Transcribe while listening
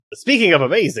Speaking of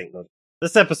amazing,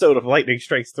 this episode of Lightning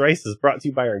Strikes Thrice is brought to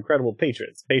you by our incredible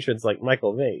patrons like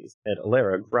Michael Mays and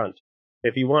Alara Grunt.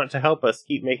 If you want to help us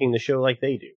keep making the show like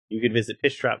they do, you can visit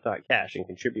pitchtrap.cash and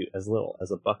contribute as little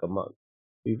as $1 a month.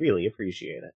 We really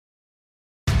appreciate it.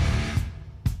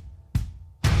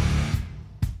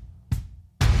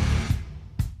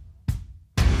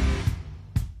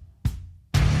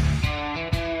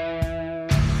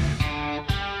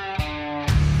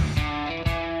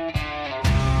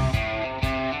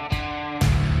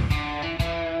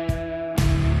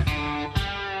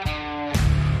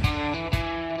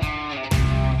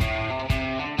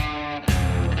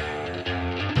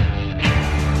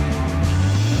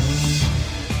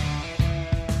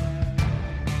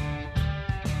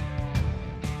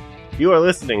 You are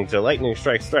listening to Lightning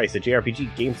Strikes Thrice, a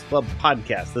JRPG Games Club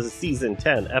podcast. This is Season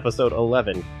 10, Episode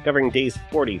 11, covering days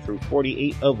 40 through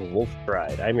 48 of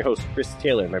Wolfstride. I'm your host, Chris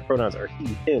Taylor. My pronouns are he,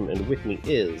 him, and with me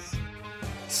is...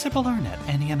 Sybil Arnett,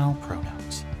 any and all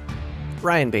pronouns.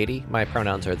 Ryan Beatty, my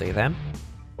pronouns are they, them.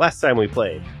 Last time we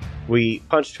played, we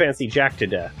punched Fancy Jack to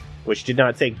death, which did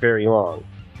not take very long,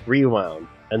 rewound,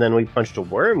 and then we punched a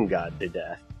worm god to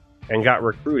death, and got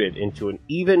recruited into an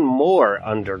even more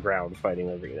underground fighting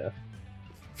arena.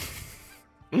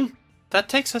 That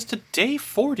takes us to day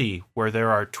 40, where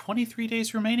there are 23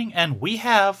 days remaining, and we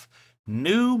have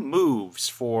new moves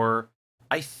for,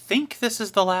 I think this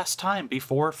is the last time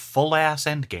before full-ass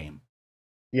endgame.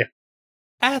 Yeah.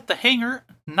 At the hangar,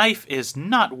 Knife is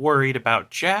not worried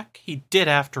about Jack. He did,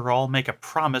 after all, make a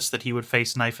promise that he would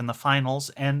face Knife in the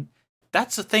finals, and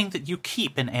that's a thing that you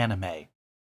keep in anime.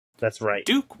 That's right.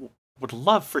 Duke would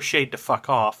love for Shade to fuck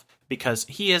off, because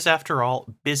he is, after all,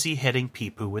 busy hitting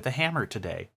Peepoo with a hammer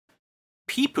today.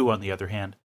 Peepoo, on the other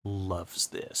hand, loves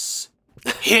this.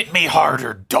 Hit me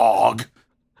harder, dog!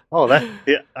 Oh,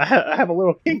 I have a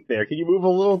little kink there. Can you move a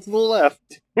little to the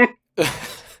left?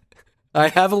 I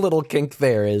have a little kink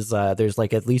there. There's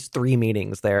like at least 3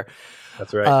 meanings there.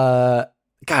 That's right.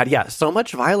 God, yeah, so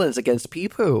much violence against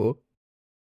Peepoo.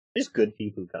 There's good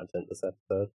Peepoo content this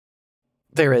episode.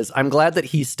 There is. I'm glad that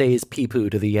he stays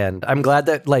Peepoo to the end. I'm glad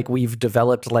that we've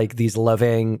developed these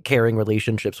loving, caring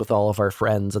relationships with all of our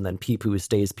friends, and then Peepoo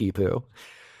stays Peepoo.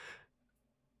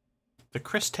 The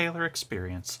Chris Taylor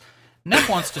experience. Neb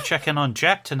wants to check in on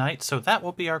Jack tonight, so that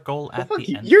will be our goal at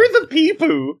the end. You're the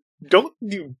Peepoo! Don't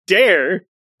you dare!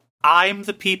 I'm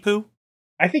the Peepoo?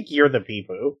 I think you're the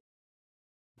Peepoo.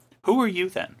 Who are you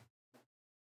then?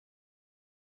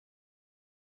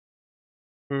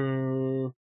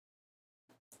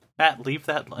 Matt, leave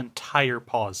that entire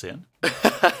pause in.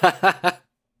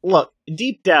 Look,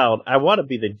 deep down, I want to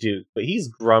be the Duke, but he's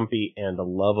grumpy and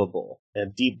lovable.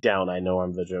 And deep down, I know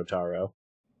I'm the Jotaro.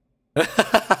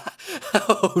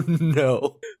 Oh,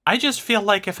 no. I just feel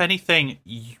like, if anything,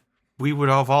 we would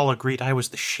have all agreed I was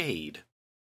the Shade.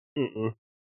 Mm-mm.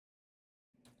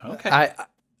 Okay.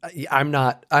 I'm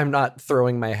not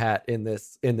throwing my hat in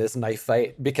this knife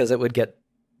fight, because it would get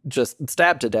just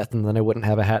stabbed to death, and then I wouldn't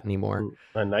have a hat anymore.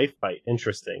 A knife fight.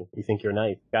 Interesting. You think you're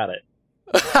Knife. Got it.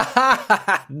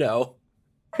 No.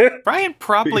 Brian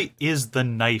probably is the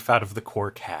Knife out of the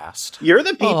core cast. You're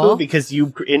the Peepoo because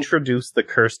you introduced the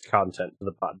cursed content to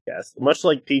the podcast. Much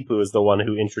like Peepoo is the one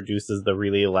who introduces the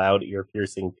really loud,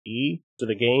 ear-piercing P to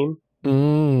the game.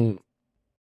 Mm.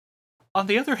 On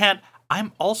the other hand,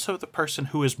 I'm also the person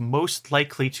who is most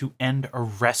likely to end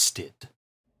arrested.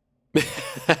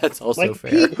 That's also like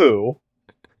fair. Peepoo.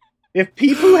 If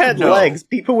Peepoo had legs,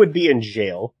 Peepoo would be in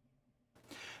jail.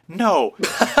 No.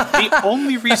 The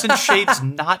only reason Shade's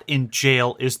not in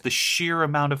jail is the sheer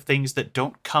amount of things that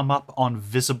don't come up on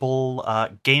visible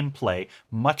gameplay,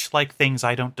 much like things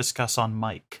I don't discuss on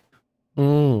mic.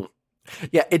 Mm.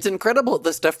 Yeah, it's incredible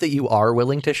the stuff that you are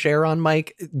willing to share on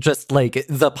mic. Just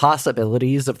the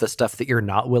possibilities of the stuff that you're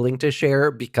not willing to share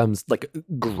becomes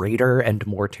greater and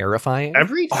more terrifying.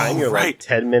 Every time you're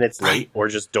 10 minutes late or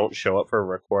just don't show up for a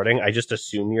recording, I just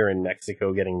assume you're in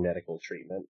Mexico getting medical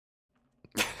treatment.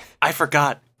 I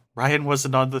forgot. Ryan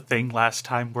wasn't on the thing last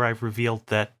time where I revealed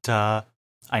that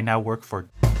I now work for...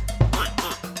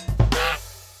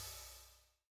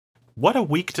 What a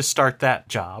week to start that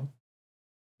job.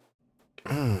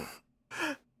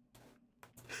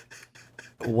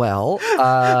 Well,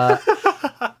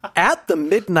 at the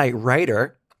Midnight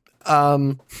Rider,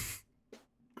 all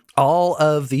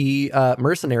of the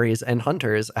mercenaries and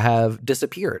hunters have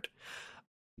disappeared.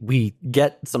 We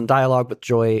get some dialogue with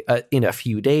Joy in a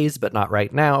few days, but not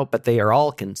right now, but they are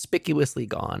all conspicuously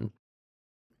gone.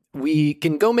 We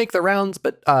can go make the rounds,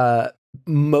 but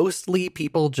mostly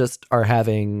people just are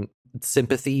having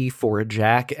sympathy for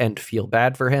Jack and feel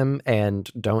bad for him and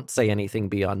don't say anything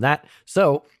beyond that.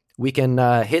 So we can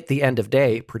hit the end of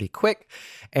day pretty quick,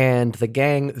 and the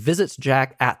gang visits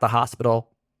Jack at the hospital.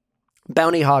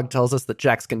 Bounty Hog tells us that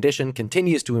Jack's condition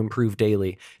continues to improve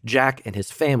daily. Jack and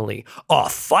his family are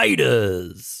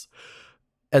fighters.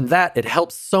 And that, it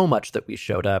helps so much that we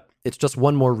showed up. It's just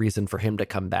one more reason for him to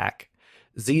come back.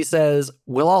 Z says,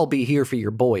 "We'll all be here for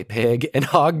your boy, Pig." And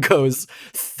Hog goes,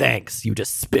 "Thanks, you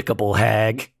despicable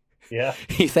hag." Yeah.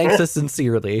 He thanks us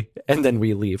sincerely, and then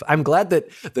we leave. I'm glad that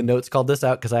the notes called this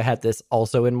out, because I had this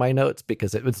also in my notes,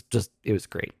 because it was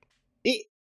great.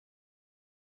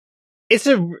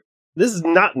 This is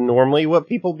not normally what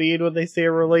people mean when they say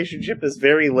a relationship is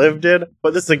very lived in,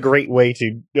 but this is a great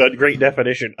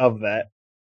definition of that.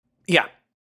 Yeah.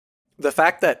 The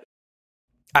fact that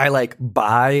I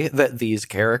buy that these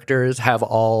characters have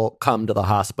all come to the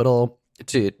hospital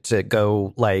to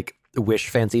go wish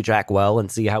Fancy Jack well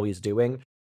and see how he's doing.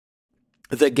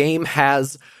 The game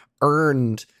has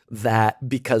earned that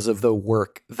because of the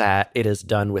work that it has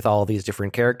done with all these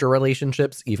different character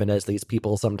relationships, even as these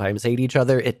people sometimes hate each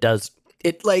other. It does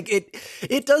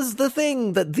the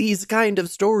thing that these kind of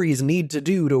stories need to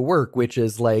do to work, which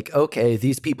is okay,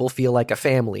 these people feel like a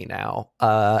family now.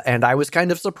 And I was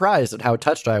kind of surprised at how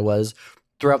touched I was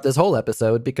throughout this whole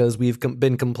episode, because we've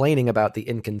been complaining about the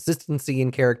inconsistency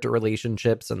in character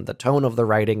relationships and the tone of the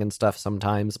writing and stuff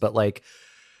sometimes. But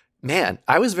man,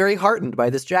 I was very heartened by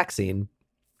this Jack scene.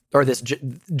 Or this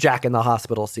Jack in the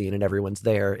hospital scene, and everyone's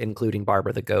there, including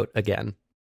Barbara the goat again.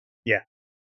 Yeah.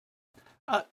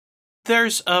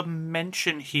 There's a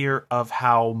mention here of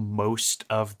how most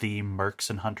of the mercs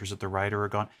and hunters at the Rider are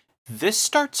gone. This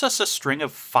starts us a string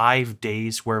of 5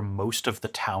 days where most of the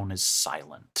town is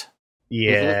silent.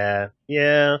 Yeah.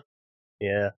 Yeah.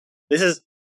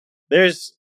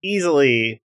 There's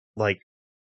easily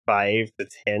 5 to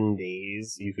 10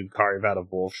 days you could carve out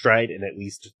of Wolfstride, and at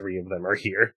least 3 of them are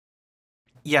here.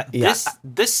 Yeah,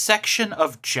 this section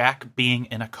of Jack being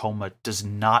in a coma does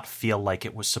not feel like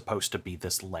it was supposed to be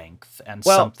this length, and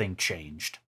something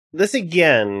changed. This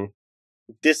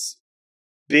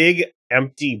big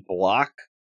empty block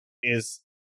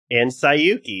and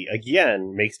Sayuki,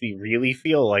 again, makes me really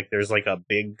feel like there's a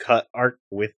big cut arc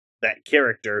with that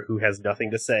character who has nothing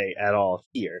to say at all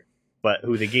here, but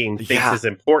who the game thinks is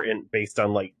important based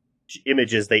on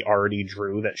images they already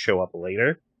drew that show up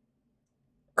later.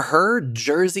 Her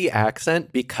Jersey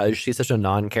accent, because she's such a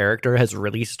non-character, has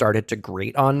really started to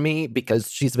grate on me, because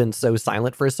she's been so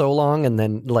silent for so long, and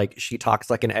then she talks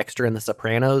like an extra in The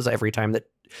Sopranos every time that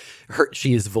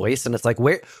she is voiced, and it's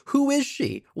who is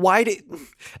she?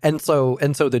 And so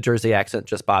the Jersey accent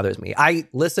just bothers me. I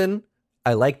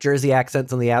like Jersey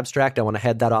accents in the abstract. I want to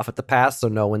head that off at the pass so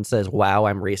no one says, wow,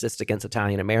 I'm racist against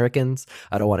Italian Americans.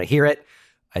 I don't want to hear it.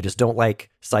 I just don't like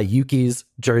Sayuki's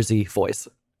Jersey voice.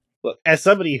 Look, as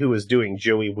somebody who was doing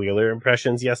Joey Wheeler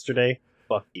impressions yesterday,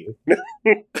 fuck you.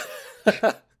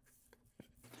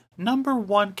 Number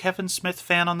 1 Kevin Smith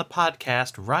fan on the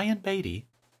podcast, Ryan Beatty.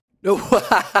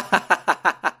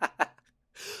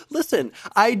 Listen,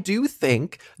 I do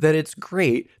think that it's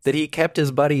great that he kept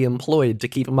his buddy employed to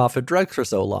keep him off of drugs for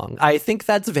so long. I think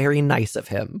that's very nice of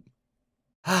him.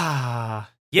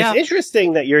 Yeah. It's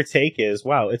interesting that your take is,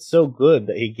 wow, it's so good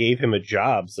that he gave him a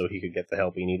job so he could get the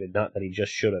help he needed, not that he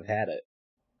just should have had it.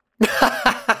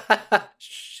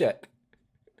 Shit.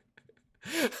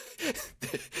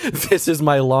 This is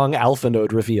my long Alpha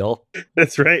Node reveal.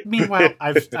 That's right. Meanwhile,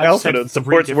 I've Alpha Node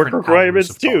supports work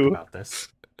requirements too. About this.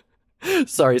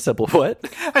 Sorry, Simple, what?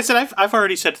 I said I've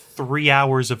already said 3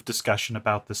 hours of discussion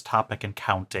about this topic and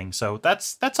counting, so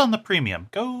that's on the premium.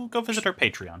 Go visit our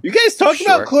Patreon. You guys talked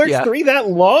about Clerks 3 that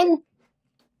long?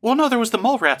 Well, no, there was the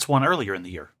Mallrats one earlier in the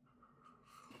year.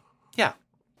 Yeah.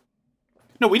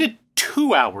 No, we did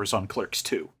 2 hours on Clerks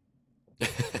 2.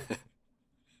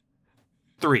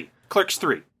 3. Clerks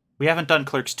 3. We haven't done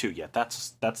Clerks 2 yet.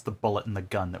 That's the bullet in the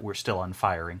gun that we're still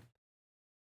unfiring.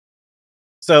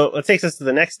 So that takes us to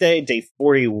the next day, day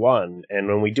 41, and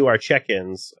when we do our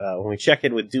check-ins, when we check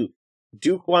in with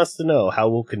Duke wants to know how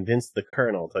we'll convince the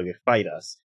Colonel to fight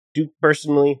us. Duke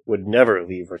personally would never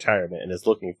leave retirement and is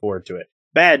looking forward to it.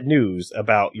 Bad news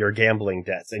about your gambling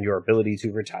debts and your ability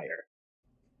to retire.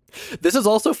 This is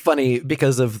also funny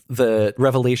because of the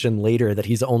revelation later that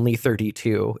he's only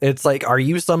 32. It's are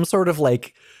you some sort of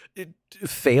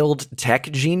failed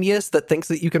tech genius that thinks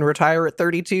that you can retire at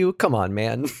 32? Come on,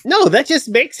 man. No, that just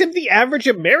makes him the average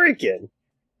American.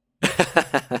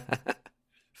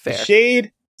 Fair.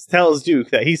 Shade tells Duke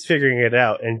that he's figuring it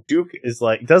out, and Duke is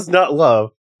does not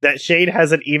love that Shade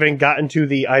hasn't even gotten to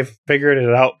the I've figured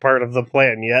it out part of the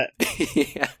plan yet.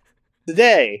 Yeah.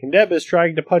 Today, Neb is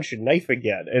trying to punch a knife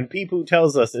again, and Peepoo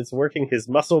tells us it's working his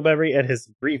muscle memory and his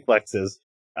reflexes.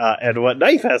 And what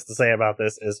Knife has to say about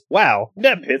this is, wow,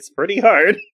 Neb hits pretty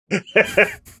hard.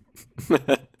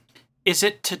 Is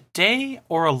it today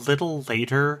or a little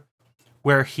later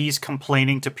where he's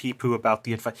complaining to Peepoo about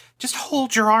the advice? Just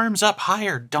hold your arms up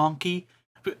higher, donkey.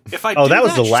 If I that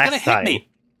was the last time. Hit me.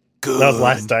 Good. That was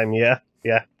last time, yeah.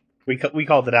 Yeah. We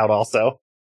called it out also.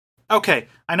 Okay,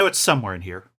 I know it's somewhere in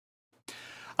here.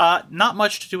 Not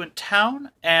much to do in town,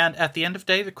 and at the end of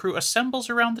day, the crew assembles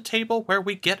around the table where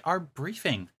we get our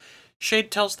briefing.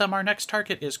 Shade tells them our next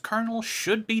target is Colonel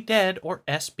Should Be Dead, or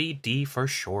SBD for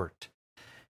short.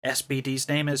 SBD's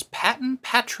name is Patton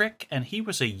Patrick, and he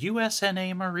was a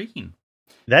USNA Marine.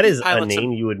 That is a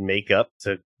name you would make up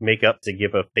to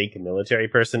give a fake military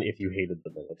person if you hated the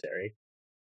military.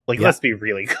 Like, let's be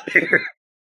really clear.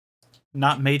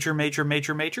 Not Major, Major,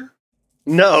 Major, Major?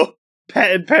 No.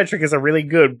 Patton Patrick is a really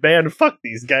good man. Fuck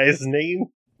these guys' name.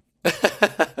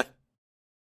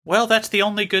 Well, that's the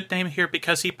only good name here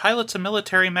because he pilots a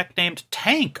military mech named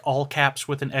Tank, all caps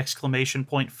with an exclamation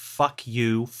point. Fuck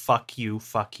you, fuck you,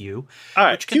 fuck you. All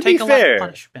right, which can to take be a fair, lot of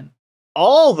punishment.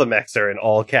 All the mechs are in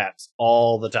all caps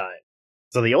all the time.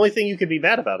 So the only thing you could be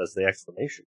mad about is the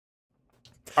exclamation.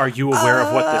 Are you aware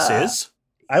of what this is?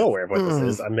 I'm aware of what this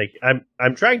is.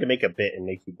 I'm trying to make a bit and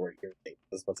make you more irritated.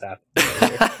 That's what's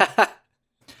happening.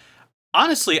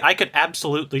 Honestly, I could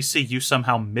absolutely see you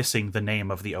somehow missing the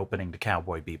name of the opening to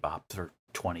Cowboy Bebop for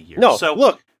 20 years. No, so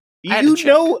look, you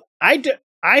know,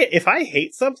 if I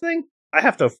hate something, I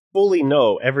have to fully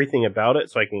know everything about it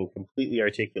so I can completely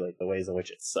articulate the ways in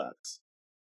which it sucks.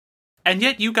 And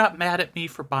yet you got mad at me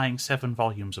for buying 7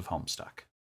 volumes of Homestuck.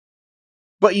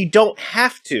 But you don't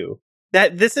have to.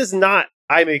 This is not,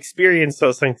 I'm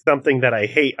experiencing something that I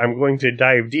hate, I'm going to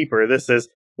dive deeper. This is,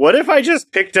 what if I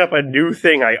just picked up a new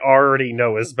thing I already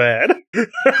know is bad?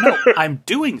 No, I'm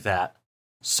doing that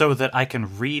so that I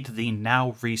can read the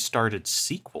now restarted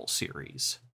sequel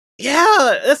series.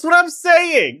 Yeah, that's what I'm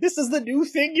saying. This is the new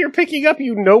thing you're picking up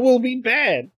you know will be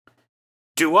bad.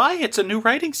 Do I? It's a new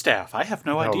writing staff. I have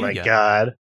no idea Oh my yet.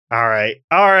 god. Alright,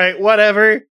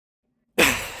 whatever.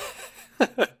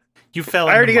 You fell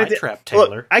into my trap,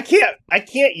 Taylor. Look, I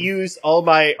can't use all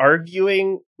my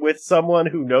arguing with someone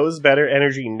who knows better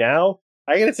energy now.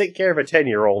 I gotta take care of a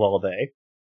 10-year-old all day.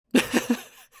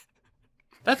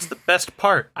 That's the best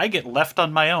part. I get left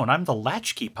on my own. I'm the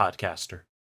latchkey podcaster.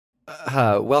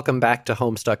 Welcome back to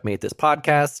Homestuck Made This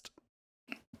Podcast.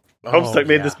 Homestuck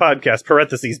made this podcast,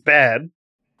 parentheses, bad.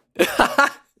 And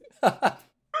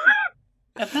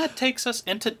that takes us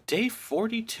into day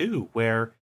 42,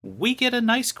 where we get a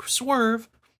nice swerve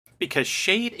because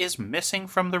Shade is missing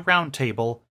from the round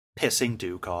table, pissing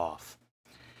Duke off.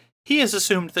 He has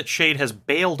assumed that Shade has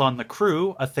bailed on the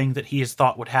crew, a thing that he has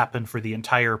thought would happen for the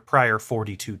entire prior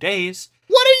 42 days.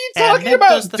 What are you talking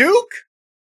about, Duke?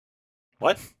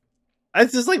 What?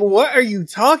 It's just like, what are you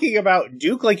talking about,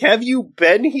 Duke? Like, have you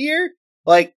been here?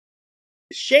 Like,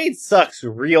 Shade sucks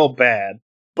real bad,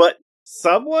 but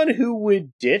someone who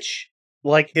would ditch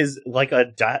like his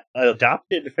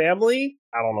adopted family,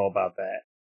 I don't know about that.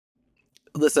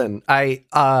 Listen,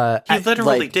 he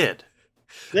literally did.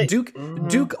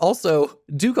 Duke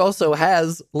also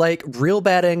has like real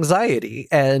bad anxiety,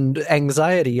 and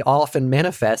anxiety often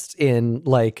manifests in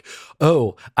like,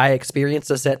 oh, I experienced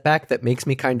a setback that makes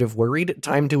me kind of worried.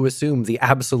 Time to assume the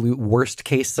absolute worst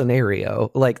case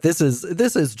scenario. Like this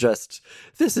is just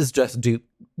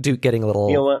Duke getting a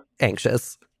little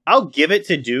anxious. I'll give it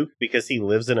to Duke because he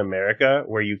lives in America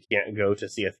where you can't go to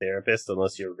see a therapist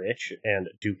unless you're rich, and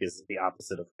Duke is the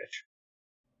opposite of rich.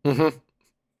 Mm-hmm.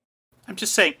 I'm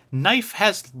just saying, Knife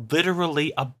has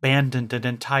literally abandoned an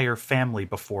entire family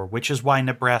before, which is why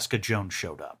Nebraska Jones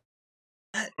showed up.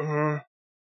 I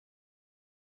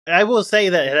will say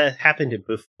that it happened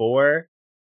before,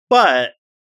 but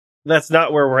that's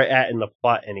not where we're at in the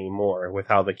plot anymore with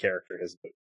how the character has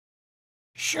moved.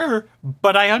 Sure,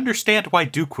 but I understand why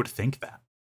Duke would think that.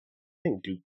 I think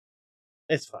Duke...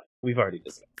 It's fine. We've already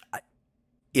discussed.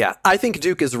 Yeah, I think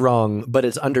Duke is wrong, but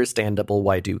it's understandable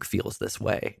why Duke feels this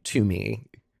way, to me.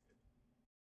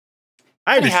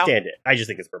 I understand it. I just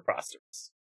think it's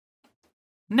preposterous.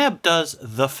 Neb does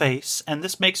the face, and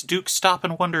this makes Duke stop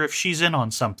and wonder if she's in on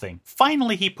something.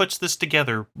 Finally, he puts this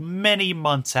together many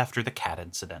months after the cat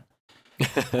incident.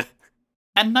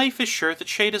 And Knife is sure that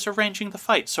Shade is arranging the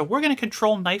fight, so we're going to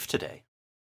control Knife today.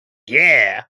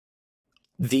 Yeah!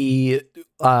 The,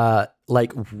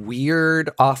 like, weird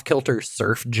off-kilter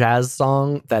surf jazz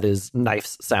song that is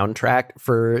Knife's soundtrack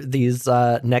for these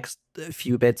next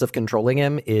few bits of controlling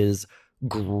him is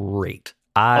great.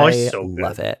 I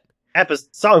love it.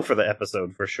 Song for the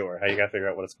episode for sure. How you gotta figure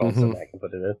out what it's called so I can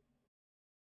put it in.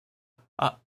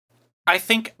 I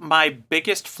think my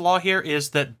biggest flaw here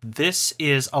is that this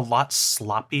is a lot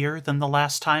sloppier than the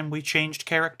last time we changed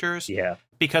characters. Yeah.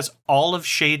 Because all of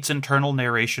Shade's internal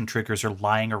narration triggers are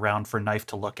lying around for Knife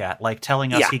to look at, like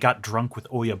telling us he got drunk with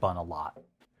Oyabun a lot.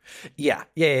 Yeah.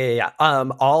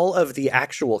 All of the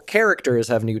actual characters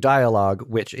have new dialogue,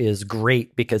 which is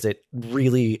great because it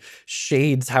really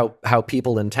shades how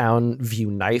people in town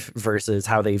view Knife versus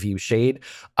how they view Shade.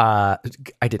 I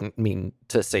didn't mean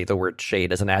to say the word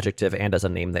shade as an adjective and as a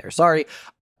name there. Sorry.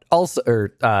 Also,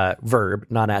 verb,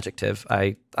 not adjective.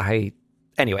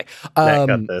 Anyway. Matt,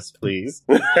 cut this, please.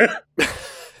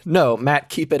 No, Matt,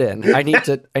 keep it in. I need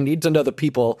to know the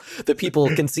people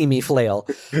can see me flail.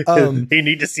 They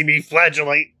need to see me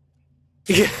flagellate.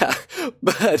 Yeah,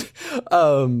 but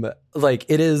like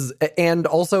it is, and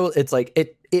also it's like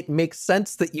it makes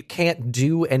sense that you can't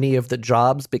do any of the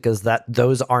jobs because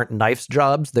those aren't Knife's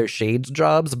jobs, they're Shade's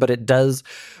jobs, but it does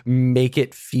make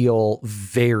it feel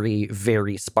very,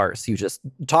 very sparse. You just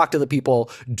talk to the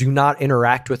people, do not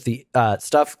interact with the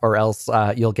stuff, or else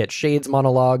you'll get Shade's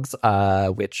monologues,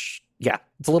 which, yeah,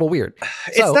 it's a little weird.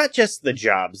 It's not just the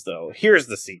jobs, though. Here's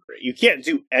the secret. You can't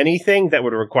do anything that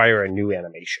would require a new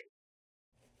animation.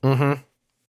 Mm-hmm.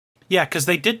 Yeah, because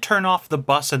they did turn off the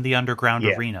bus in the underground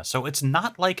arena, so it's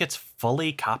not like it's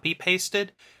fully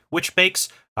copy-pasted, which makes,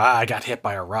 I got hit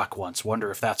by a rock once, wonder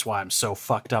if that's why I'm so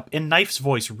fucked up, in Knife's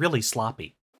voice really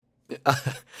sloppy.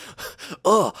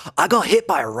 I got hit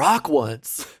by a rock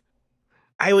once.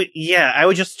 I would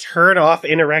just turn off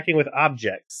interacting with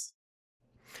objects.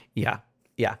 Yeah.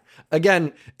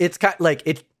 Again, it's kind of like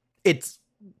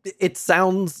it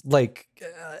sounds like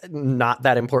not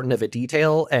that important of a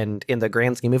detail, and in the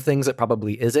grand scheme of things, it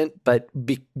probably isn't. But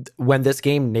when this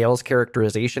game nails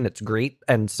characterization, it's great.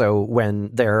 And so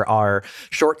when there are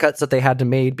shortcuts that they had to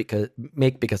make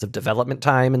because of development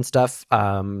time and stuff,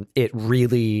 it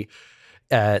really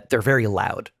they're very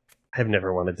loud. I've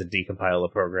never wanted to decompile a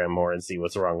program more and see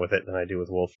what's wrong with it than I do with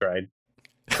Wolfstride.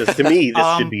 Because to me,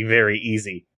 this should be very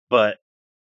easy. But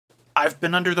I've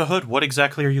been under the hood. What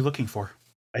exactly are you looking for?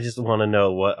 I just want to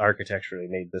know what architecturally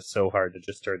made this so hard to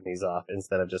just turn these off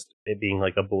instead of just it being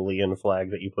like a Boolean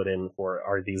flag that you put in for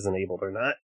are these enabled or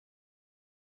not.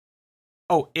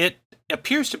 Oh, it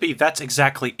appears to be that's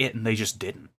exactly it, and they just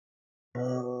didn't.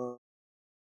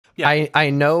 Yeah. I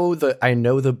know the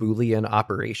Boolean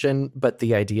operation, but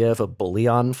the idea of a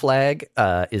bullion flag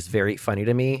is very funny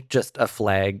to me. Just a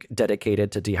flag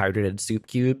dedicated to dehydrated soup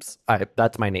cubes.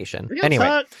 That's my nation.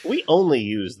 Anyway, we only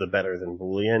use the better than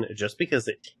Boolean just because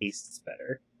it tastes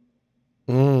better.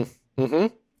 Mm-hmm.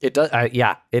 It does.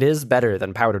 It is better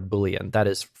than powdered Boolean. That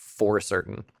is for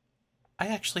certain. I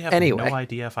actually have no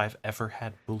idea if I've ever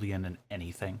had Boolean in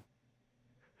anything.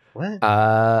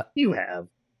 What? You have.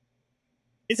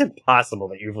 It's impossible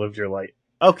that you've lived your life.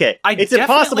 Okay, it's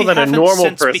impossible that a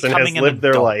normal person has lived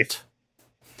their life.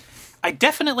 I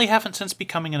definitely haven't since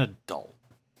becoming an adult.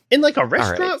 In like a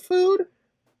restaurant food?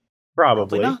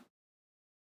 Probably not.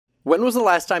 When was the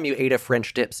last time you ate a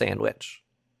French dip sandwich?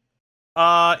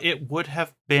 It would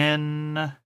have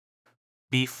been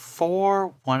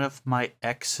before one of my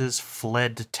exes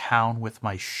fled town with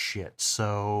my shit,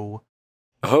 so...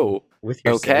 Oh, with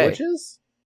your sandwiches?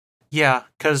 Yeah,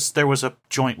 because there was a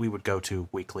joint we would go to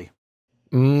weekly.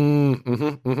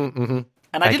 And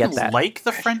I didn't like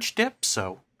the French dip,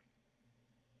 so...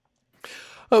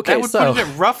 Okay, that would put it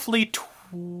at roughly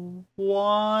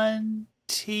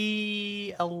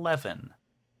 2011.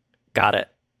 Got it.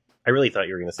 I really thought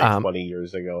you were going to say 20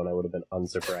 years ago, and I would have been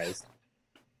unsurprised.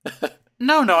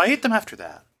 No, I ate them after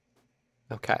that.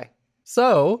 Okay.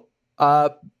 So...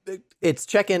 it's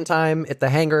check-in time at the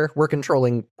hangar. We're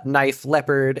controlling Knife,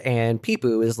 Leopard, and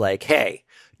Peepoo is like, hey,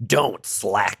 don't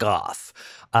slack off.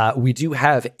 We do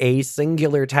have a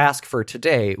singular task for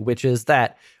today, which is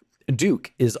that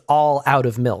Duke is all out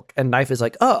of milk. And Knife is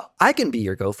like, oh, I can be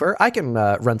your gopher. I can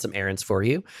run some errands for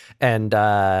you. And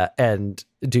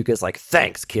Duke is like,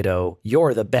 thanks, kiddo.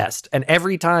 You're the best. And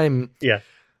every time... Yeah.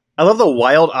 I love the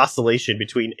wild oscillation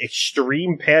between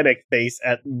extreme panic face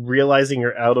at realizing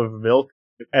you're out of milk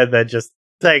and then just,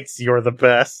 thanks, you're the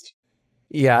best.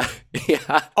 Yeah.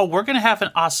 Oh, we're going to have an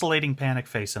oscillating panic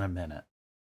face in a minute.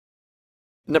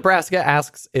 Nebraska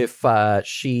asks if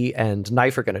she and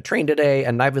Knife are going to train today,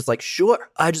 and Knife is like, sure,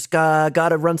 I just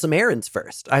gotta run some errands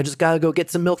first. I just gotta go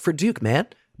get some milk for Duke, man,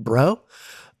 bro.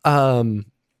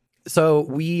 So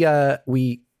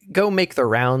we go make the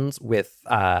rounds with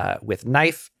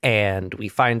Knife, and we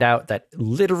find out that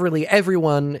literally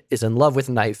everyone is in love with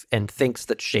Knife and thinks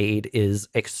that Shade is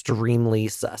extremely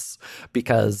sus.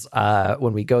 Because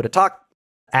when we go to talk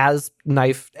as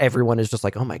Knife, everyone is just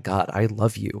like, oh my God, I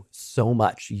love you so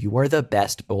much. You are the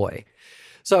best boy.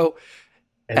 So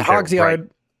And at Hog's they're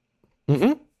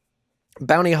Yard,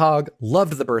 Bounty Hog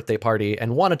loved the birthday party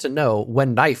and wanted to know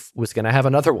when Knife was going to have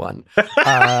another one.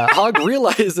 Hog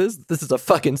realizes this is a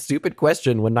fucking stupid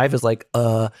question when Knife is like,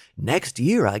 next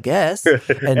year, I guess.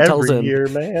 And tells him, every year,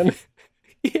 man.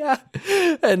 yeah.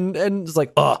 And it's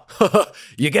like,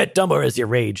 you get dumber as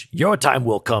you age. Your time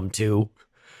will come too.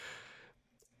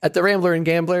 At the Rambler and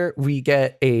Gambler, we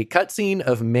get a cutscene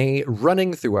of May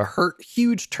running through a hurt,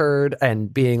 huge turd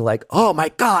and being like, oh my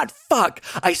God, fuck,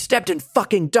 I stepped in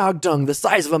fucking dog dung the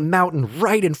size of a mountain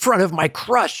right in front of my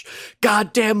crush.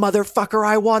 Goddamn motherfucker,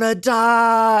 I want to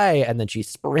die. And then she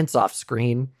sprints off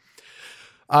screen.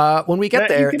 When we get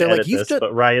there, they're like, you've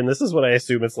But Ryan, this is what I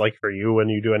assume it's like for you when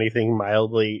you do anything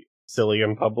mildly silly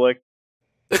in public.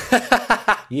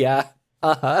 Yeah.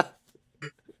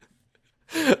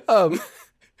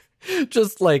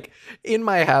 Just like in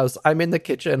my house, I'm in the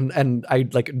kitchen and I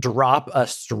like drop a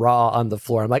straw on the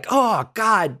floor. I'm like, oh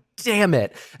God damn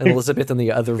it. And Elizabeth in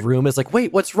the other room is like,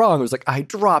 wait, what's wrong? I was like, I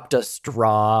dropped a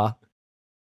straw.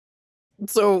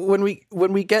 So when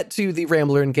we get to the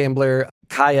Rambler and Gambler,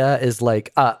 Kaya is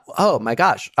like, oh my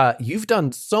gosh, you've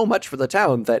done so much for the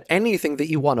town that anything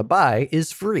that you want to buy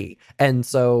is free. And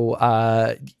so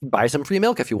buy some free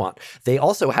milk if you want. They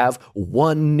also have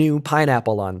one new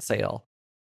pineapple on sale.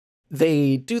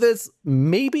 They do this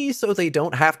maybe so they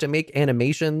don't have to make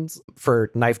animations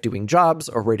for Knife doing jobs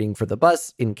or waiting for the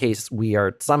bus in case we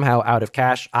are somehow out of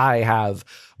cash. I have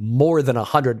more than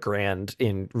 $100,000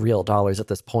 in real dollars at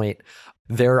this point.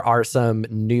 There are some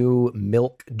new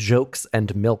milk jokes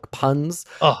and milk puns.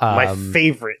 Oh, my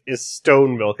favorite is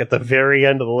Stone Milk at the very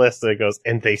end of the list. It goes,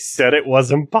 and they said it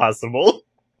was impossible.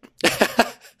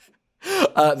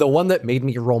 The one that made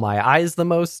me roll my eyes the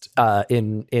most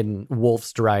in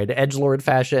Wolfstride edgelord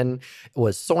fashion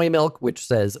was Soy Milk, which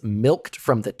says milked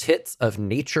from the tits of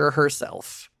nature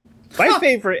herself. My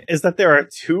favorite is that there are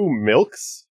two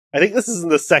milks. I think this is in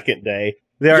the second day.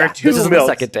 There are two milks, the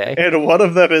second day. And one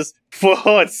of them is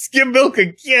skim milk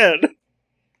again.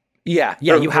 Yeah,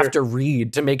 you have to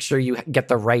read to make sure you get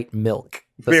the right milk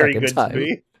the very second good time. To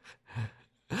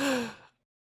me.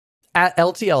 At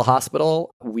LTL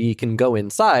Hospital, we can go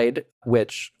inside,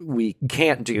 which we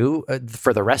can't do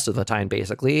for the rest of the time,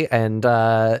 basically. And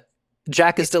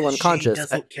Jack is still unconscious. She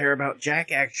doesn't care about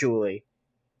Jack, actually.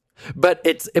 But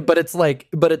it's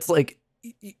like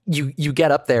you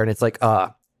get up there and it's like,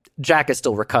 Jack is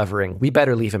still recovering. We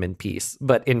better leave him in peace.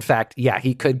 But in fact, yeah,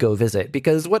 he could go visit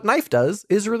because what Knife does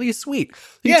is really sweet.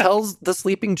 He tells the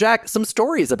sleeping Jack some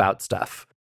stories about stuff.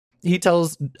 He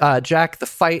tells Jack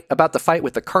about the fight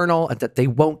with the Colonel and that they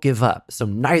won't give up, so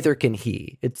neither can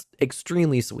he. It's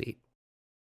extremely sweet.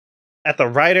 At the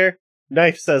Ryder,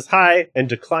 Knife says hi and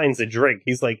declines a drink.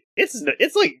 He's like, it's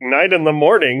like 9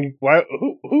 a.m. Why?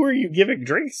 Who are you giving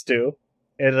drinks to?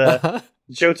 And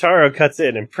Jotaro cuts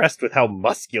in, impressed with how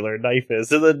muscular Knife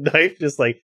is. And then Knife just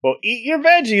like, well, eat your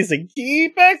veggies and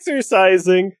keep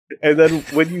exercising. And then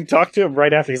when you talk to him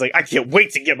right after, he's like, I can't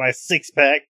wait to get my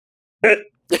 6-pack.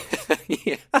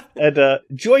 Yeah. And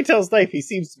Joy tells Knife he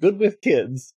seems good with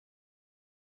kids.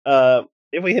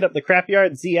 If we hit up the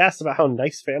crapyard, Z asks about how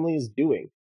Knife's family is doing.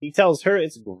 He tells her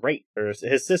it's great.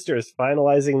 His sister is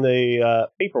finalizing the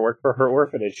paperwork for her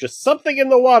orphanage. Just something in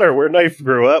the water where Knife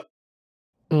grew up.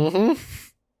 Mm-hmm.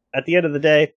 At the end of the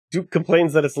day, Duke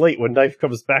complains that it's late when Knife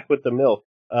comes back with the milk.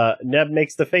 Neb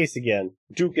makes the face again.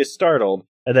 Duke is startled.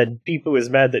 And then Pipu is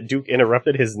mad that Duke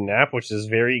interrupted his nap, which is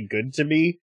very good to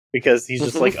me. Because he's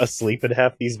just like asleep in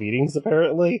half these meetings,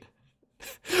 apparently.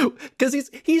 Because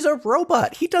he's a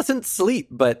robot. He doesn't sleep,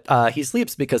 but he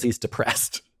sleeps because he's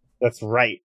depressed. That's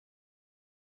right.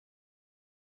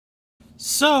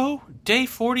 So, day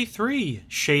 43.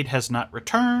 Shade has not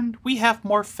returned, we have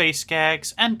more face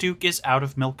gags, and Duke is out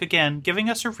of milk again, giving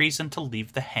us a reason to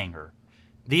leave the hangar.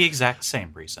 The exact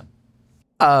same reason.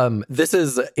 This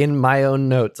is in my own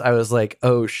notes. I was like,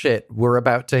 oh shit, we're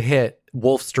about to hit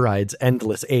Wolfstride's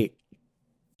Endless 8.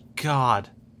 God.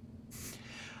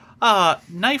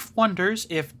 Knife wonders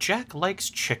if Jack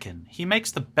likes chicken. He makes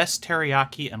the best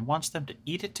teriyaki and wants them to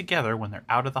eat it together when they're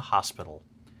out of the hospital.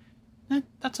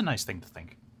 That's a nice thing to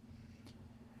think.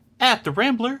 At the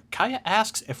Rambler, Kaya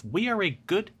asks if we are a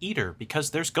good eater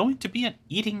because there's going to be an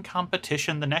eating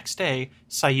competition the next day.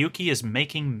 Sayuki is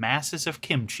making masses of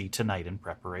kimchi tonight in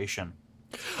preparation.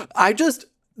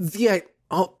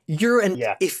 Oh, you're an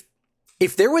Yeah.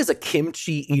 if there was a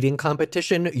kimchi eating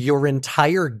competition, your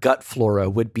entire gut flora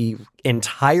would be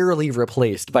entirely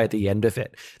replaced by the end of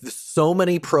it. So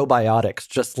many probiotics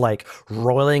just like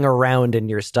rolling around in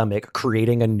your stomach,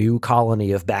 creating a new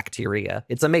colony of bacteria.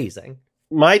 It's amazing.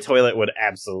 My toilet would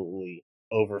absolutely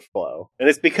overflow. And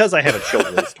it's because I have a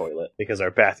children's toilet, because our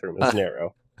bathroom is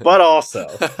narrow. But also...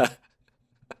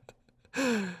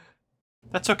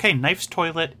 That's okay. Knife's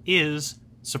toilet is,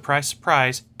 surprise,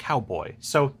 surprise, cowboy.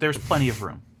 So there's plenty of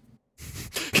room.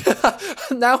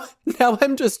 now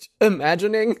I'm just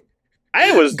imagining.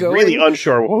 I was really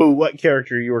unsure what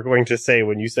character you were going to say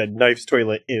when you said Knife's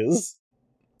toilet is.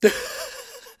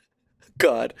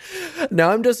 God.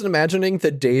 Now I'm just imagining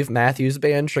the Dave Matthews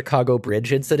Band Chicago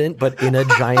Bridge incident, but in a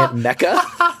giant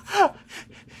mecha.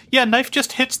 Yeah, Knife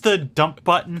just hits the dump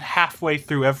button halfway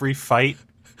through every fight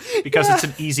because it's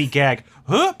an easy gag.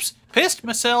 Oops, pissed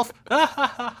myself.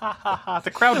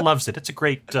 The crowd loves it. It's a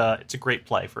great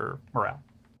play for morale.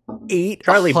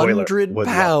 800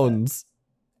 pounds.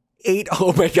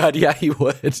 Oh my God, yeah, he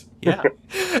would. Yeah.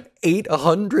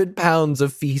 800 pounds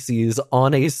of feces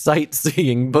on a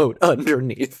sightseeing boat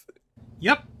underneath.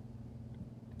 Yep.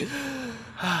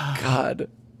 God.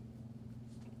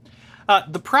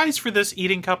 The prize for this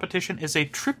eating competition is a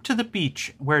trip to the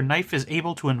beach where Knife is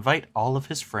able to invite all of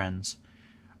his friends.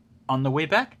 On the way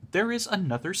back, there is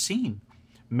another scene.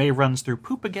 May runs through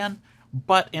poop again,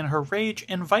 but in her rage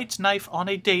invites Knife on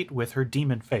a date with her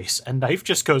demon face, and Knife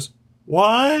just goes,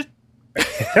 "What?"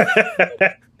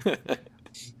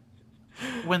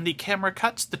 When the camera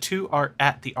cuts, the two are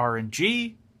at the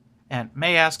RNG, and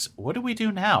May asks, "What do we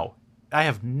do now? I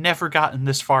have never gotten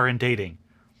this far in dating."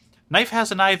 Knife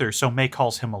hasn't either, so May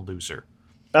calls him a loser.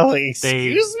 Oh,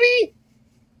 excuse me?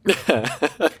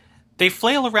 They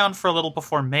flail around for a little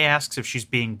before May asks if she's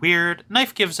being weird.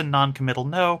 Knife gives a non-committal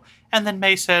no, and then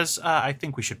May says, "I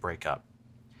think we should break up."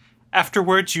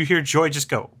 Afterwards, you hear Joy just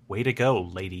go, "Way to go,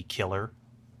 lady killer."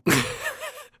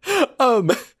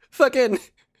 Fucking,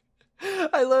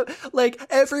 I love, like,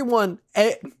 everyone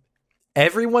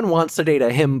wants to date a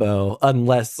himbo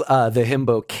unless the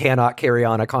himbo cannot carry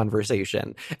on a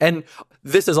conversation. And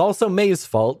this is also May's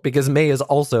fault because May is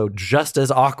also just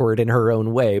as awkward in her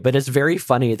own way. But it's very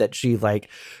funny that she like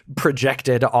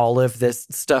projected all of this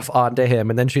stuff onto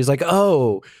him. And then she's like,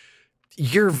 "Oh,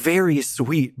 you're very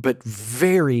sweet, but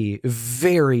very,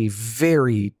 very,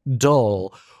 very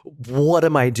dull. What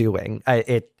am I doing?"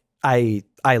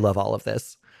 I love all of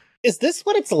this. Is this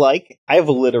what it's like? I've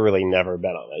literally never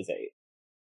been on a date.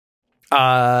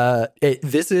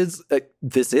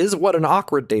 This is what an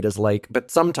awkward date is like, but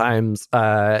sometimes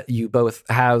you both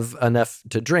have enough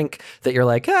to drink that you're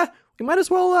like, we might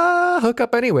as well hook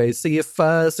up anyways, see if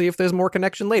there's more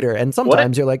connection later. And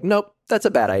sometimes you're like, nope, that's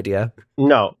a bad idea.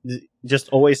 No, just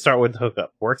always start with the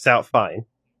hookup. Works out fine.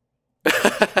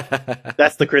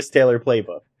 That's the Chris Taylor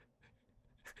playbook.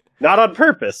 Not on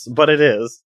purpose, but it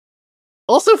is.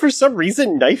 Also, for some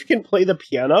reason, Knife can play the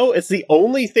piano. It's the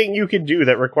only thing you can do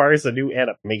that requires a new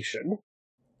animation.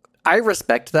 I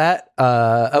respect that.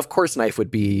 Of course, Knife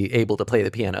would be able to play the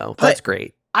piano. That's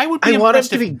great. I would be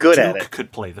impressed if Duke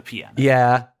could play the piano.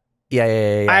 Yeah.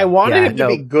 I wanted him to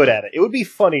be good at it. It would be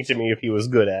funny to me if he was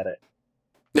good at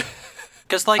it.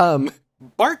 Because, like,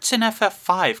 Bart's in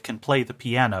FF5 can play the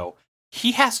piano.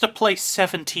 He has to play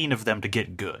 17 of them to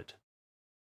get good.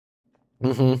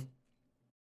 Mm-hmm.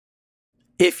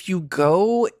 If you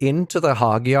go into the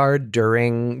hog yard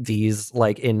during these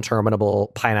like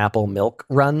interminable pineapple milk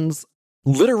runs,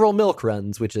 literal milk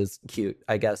runs, which is cute,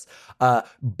 I guess.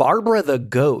 Barbara the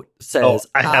goat says,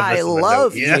 I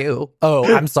love you.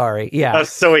 Oh, I'm sorry. Yeah. I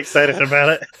was so excited about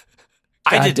it.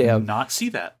 I did not see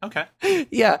that. Okay.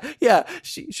 Yeah.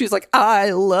 She's like,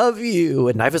 I love you.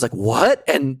 And Knife is like, what?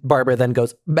 And Barbara then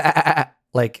goes, bah,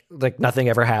 like nothing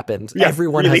ever happened. Yeah,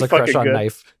 everyone really has a crush on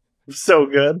Knife. So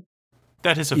good.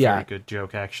 That is a very good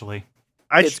joke, actually.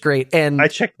 It's great. And I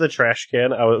checked the trash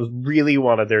can. I really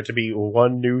wanted there to be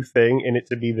one new thing, and it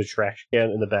to be the trash can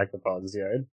in the back of Bond's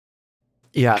yard.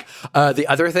 Yeah. The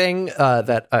other thing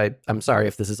that I'm sorry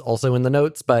if this is also in the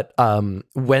notes, but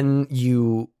when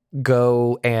you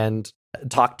go and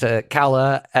talk to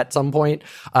Kala at some point,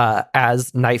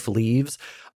 as Knife leaves,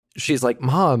 she's like,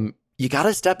 Mom, you got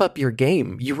to step up your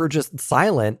game. You were just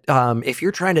silent. If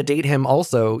you're trying to date him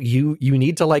also, you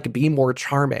need to like be more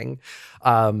charming.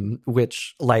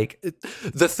 Which like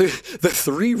the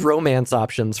three romance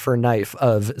options for Knife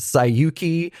of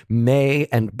Sayuki, May,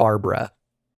 and Barbara.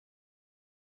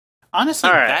 Honestly,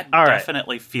 that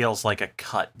definitely feels like a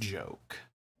cut joke.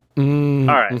 All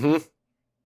right. Mm-hmm.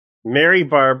 Marry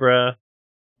Barbara.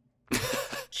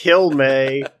 Kill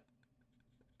May.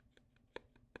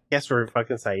 Guess we're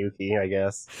fucking Sayuki, I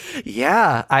guess.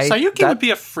 Yeah, Sayuki would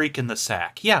be a freak in the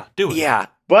sack. Yeah, do it. Yeah,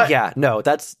 But yeah, no,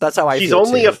 that's how I she's feel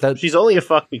only too. she's only a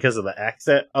fuck because of the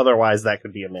accent. Otherwise, that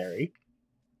could be a Mary.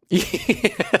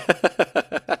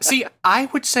 See, I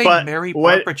would say Mary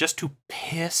Barbara just to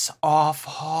piss off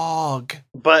Hog.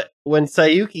 But when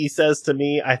Sayuki says to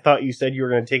me, "I thought you said you were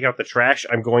going to take out the trash,"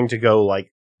 I'm going to go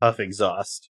like huff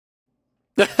exhaust.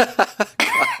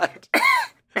 God.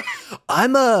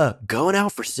 I'm going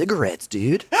out for cigarettes,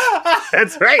 dude.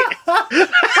 That's right.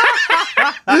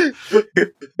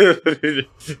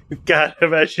 God,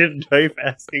 imagine Knife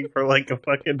asking for like a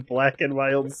fucking Black and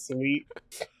Mild sweet.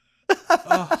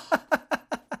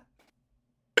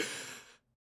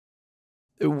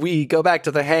 We go back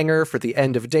to the hangar for the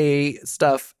end of day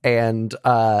stuff, and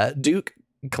Duke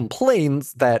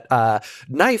complains that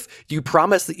Knife, you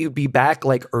promised that you'd be back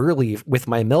like early with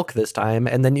my milk this time,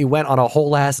 and then you went on a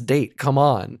whole ass date. Come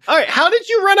on. All right, how did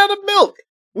you run out of milk?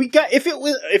 We got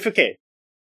okay,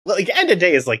 like end of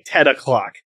day is like 10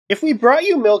 o'clock. If we brought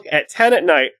you milk at 10 at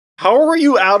night, how were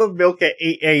you out of milk at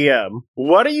 8 a.m.?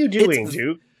 What are you doing,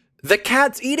 Duke? The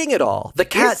cat's eating it all. The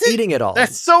cat's eating it all.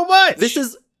 That's so much. This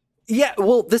is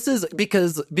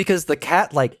because the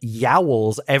cat like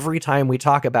yowls every time we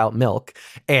talk about milk,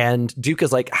 and Duke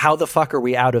is like, how the fuck are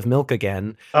we out of milk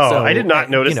again? Oh, so, I did not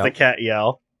notice the cat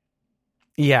yell.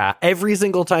 Yeah, every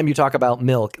single time you talk about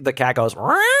milk, the cat goes,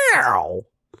 meow.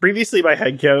 Previously, my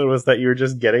headcanon was that you were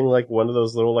just getting like one of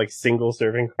those little like single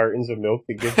serving cartons of milk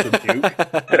to give to Duke.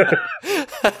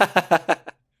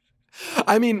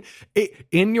 I mean,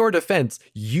 in your defense,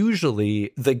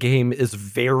 usually the game is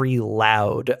very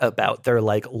loud about their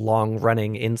like long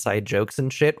running inside jokes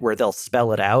and shit where they'll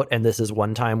spell it out. And this is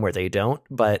one time where they don't.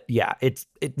 But yeah, it's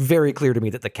very clear to me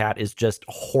that the cat is just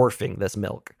horfing this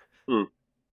milk.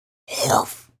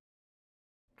 Horf.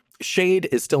 Shade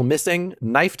is still missing.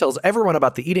 Knife tells everyone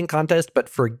about the eating contest, but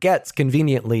forgets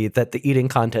conveniently that the eating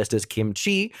contest is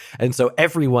kimchi, and so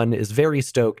everyone is very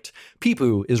stoked.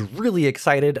 Peepoo is really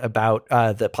excited about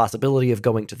the possibility of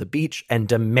going to the beach and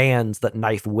demands that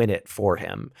Knife win it for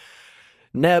him.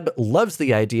 Neb loves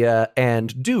the idea,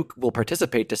 and Duke will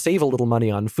participate to save a little money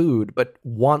on food, but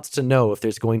wants to know if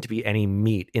there's going to be any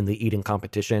meat in the eating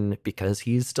competition because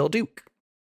he's still Duke.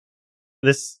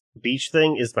 This beach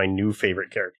thing is my new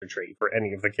favorite character trait for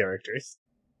any of the characters.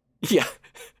 Yeah,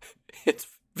 it's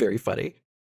very funny.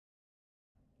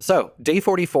 So, day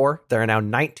 44, there are now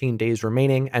 19 days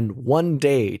remaining and 1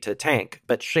 day to tank,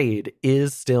 but Shade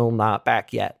is still not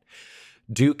back yet.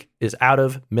 Duke is out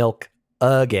of milk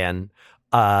again.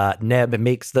 Neb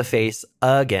makes the face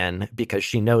again because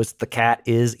she knows the cat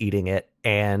is eating it,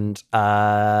 and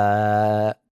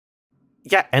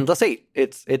yeah, Endless 8.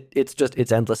 It's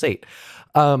Endless 8.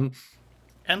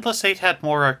 Endless 8 had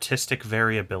more artistic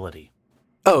variability.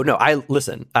 Oh no, I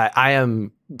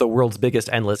am the world's biggest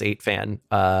Endless 8 fan.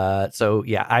 So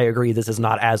yeah, I agree this is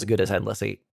not as good as Endless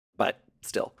 8, but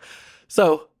still.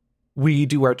 So we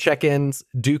do our check-ins.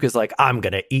 Duke is like, I'm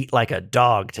gonna eat like a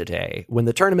dog today. When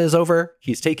the tournament is over,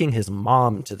 he's taking his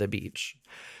mom to the beach.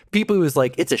 Peepoo is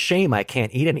like, it's a shame I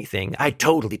can't eat anything. I'd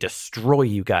totally destroy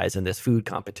you guys in this food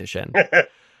competition.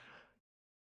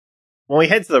 When we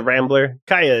head to the Rambler,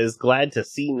 Kaya is glad to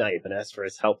see Knife and asks for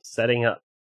his help setting up.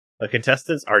 The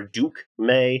contestants are Duke,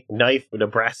 May, Knife,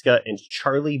 Nebraska, and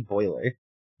Charlie Boiler.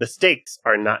 The stakes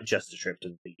are not just a trip to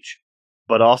the beach,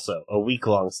 but also a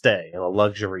week-long stay in a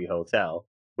luxury hotel,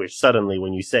 which suddenly,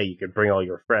 when you say you could bring all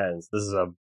your friends, this is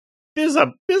a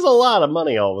lot of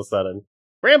money all of a sudden.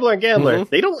 Rambler and Gambler,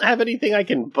 They don't have anything I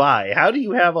can buy. How do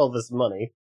you have all this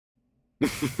money?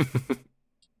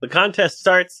 The contest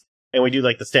starts, and we do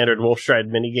like the standard Wolfstride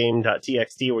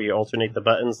minigame.txt where you alternate the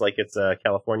buttons like it's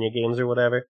California games or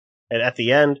whatever. And at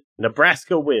the end,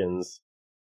 Nebraska wins.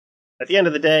 At the end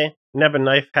of the day, Neb and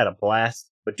Knife had a blast,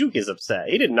 but Duke is upset.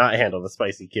 He did not handle the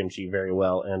spicy kimchi very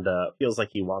well and feels like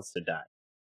he wants to die.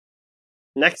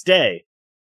 Next day,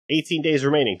 18 days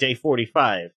remaining, day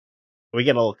 45. We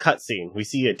get a little cutscene. We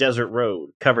see a desert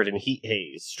road covered in heat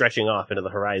haze stretching off into the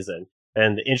horizon.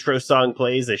 And the intro song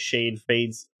plays as Shade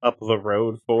fades up the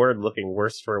road forward, looking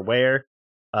worse for wear.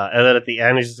 And then at the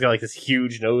end, he's just got like this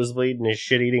huge nosebleed and his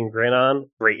shit-eating grin on.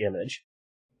 Great image.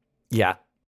 Yeah.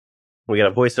 We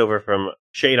got a voiceover from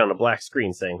Shade on a black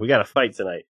screen saying, "We got to fight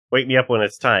tonight. Wake me up when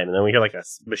it's time." And then we hear like a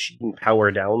machine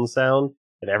power down sound,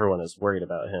 and everyone is worried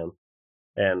about him.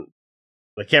 And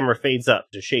the camera fades up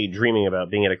to Shade dreaming about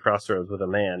being at a crossroads with a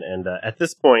man. And at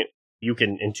this point, you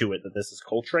can intuit that this is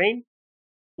Coltrane.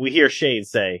 We hear Shade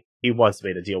say he once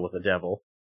made a deal with the devil.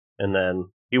 And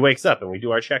then he wakes up and we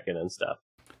do our check-in and stuff.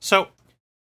 So,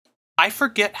 I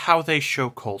forget how they show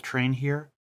Coltrane here.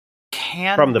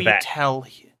 can from the we back. tell?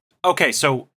 Okay,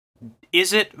 so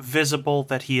is it visible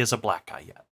that he is a black guy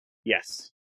yet?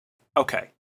 Yes.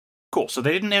 Okay, cool. So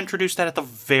they didn't introduce that at the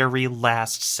very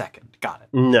last second. Got it.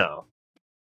 No.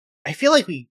 I feel like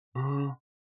we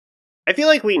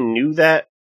knew that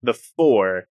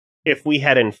before if we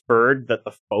had inferred that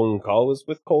the phone call was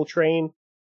with Coltrane,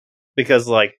 because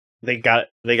like they got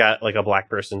like a black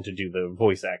person to do the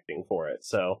voice acting for it.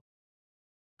 So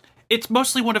it's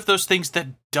mostly one of those things that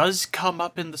does come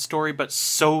up in the story, but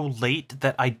so late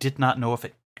that I did not know if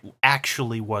it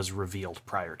actually was revealed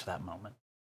prior to that moment.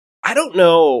 I don't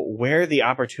know where the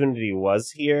opportunity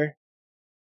was here.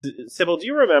 Sybil, do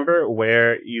you remember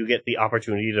where you get the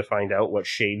opportunity to find out what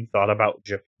Shade thought about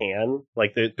Japan?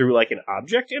 Like through like an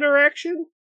object interaction?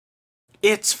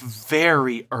 It's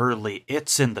very early.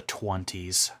 It's in the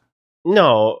 20s.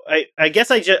 No, I guess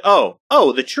I just... Oh,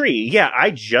 the tree. Yeah, I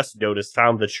just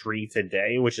found the tree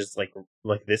today, which is like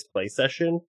this play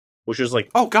session, which was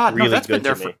like... Oh god, really no, that's been good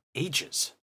there to me. for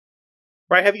ages.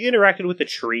 Right, have you interacted with the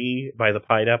tree by the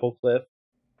pineapple cliff?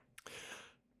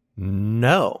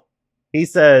 No. He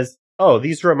says, oh,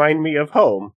 these remind me of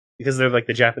home, because they're like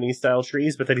the Japanese-style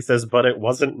trees, but then he says, but it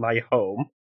wasn't my home.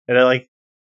 And I like...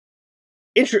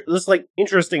 this like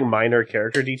interesting minor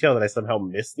character detail that I somehow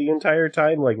missed the entire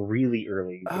time, like really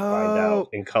early to find out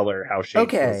in color how Shade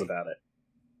feels about it.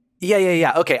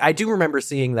 Yeah. Okay, I do remember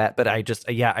seeing that, but I just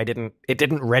it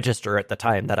didn't register at the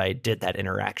time that I did that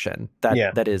interaction.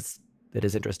 That is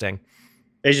interesting.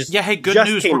 It's just, yeah, hey, good just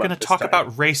news. came We're up going to this talk time.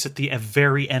 about race at the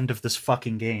very end of this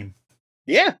fucking game.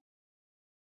 Yeah.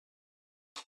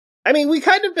 I mean, we've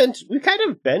kind of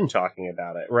been talking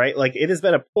about it, right? Like, it has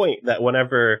been a point that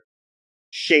whenever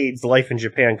Shade's life in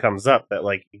Japan comes up, that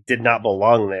like he did not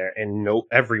belong there, and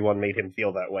everyone made him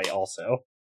feel that way also.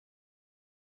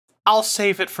 I'll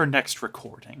save it for next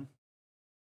recording.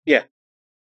 Yeah.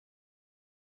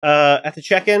 At the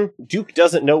check-in, Duke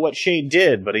doesn't know what Shade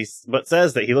did, but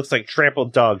says that he looks like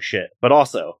trampled dog shit. But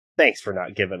also, thanks for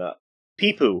not giving up.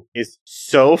 Peepoo is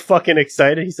so fucking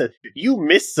excited. He said, you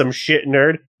missed some shit,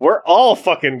 nerd. We're all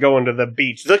fucking going to the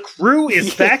beach. The crew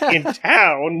is back in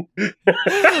town.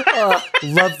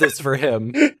 Love this for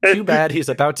him. Too bad he's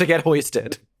about to get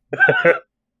hoisted.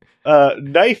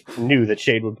 Knife knew that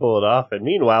Shade would pull it off, and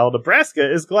meanwhile,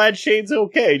 Nebraska is glad Shade's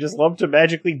okay. Just love to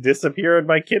magically disappear on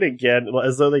my kid again,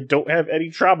 as though they don't have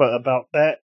any trauma about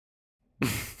that.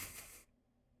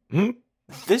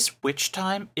 This witch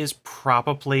time is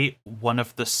probably one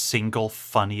of the single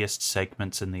funniest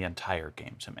segments in the entire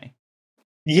game to me.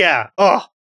 Yeah. Oh,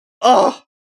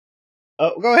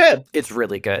 go ahead. It's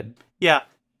really good. Yeah.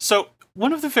 So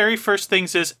one of the very first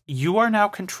things is you are now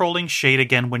controlling Shade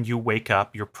again when you wake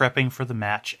up. You're prepping for the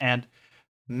match, and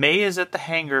May is at the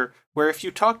hangar where if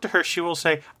you talk to her, she will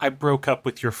say, I broke up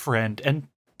with your friend. And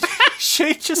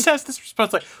Shade just has this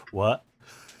response like, what?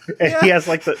 And he has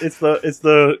like it's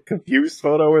the confused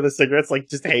photo where the cigarette's like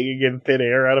just hanging in thin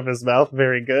air out of his mouth.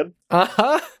 Very good.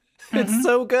 It's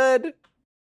so good.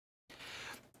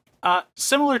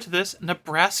 Similar to this,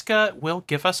 Nebraska will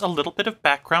give us a little bit of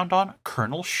background on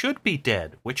Colonel Should Be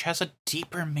Dead, which has a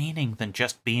deeper meaning than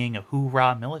just being a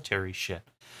hoorah military shit.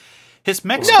 His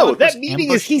mech No, that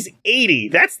meaning is he's 80.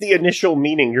 That's the initial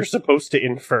meaning you're supposed to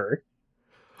infer.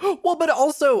 Well, but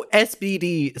also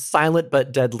SBD, silent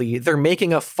but deadly. They're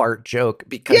making a fart joke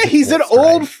because he's an Wolfstride.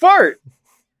 old fart.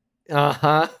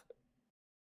 Uh-huh.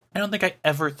 I don't think I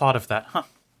ever thought of that, huh?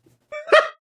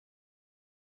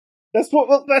 That's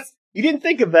you didn't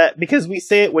think of that because we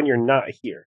say it when you're not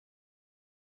here.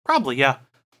 Probably, yeah.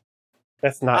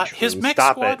 That's not true. His mech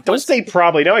Stop squad it. Don't was- say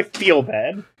probably. Now I feel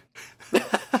bad.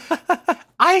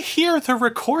 I hear the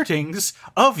recordings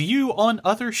of you on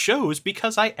other shows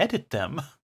because I edit them.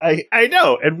 I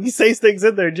know, and we say things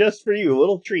in there just for you. A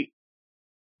little treat.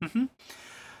 Mm-hmm.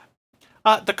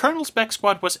 The Colonel's mech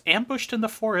squad was ambushed in the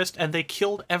forest and they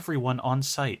killed everyone on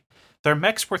sight. Their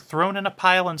mechs were thrown in a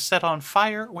pile and set on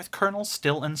fire, with Colonel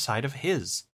still inside of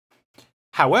his.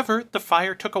 However, the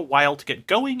fire took a while to get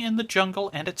going in the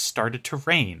jungle and it started to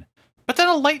rain. But then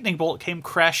a lightning bolt came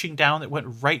crashing down that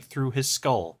went right through his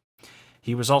skull.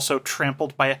 He was also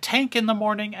trampled by a tank in the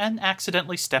morning and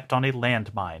accidentally stepped on a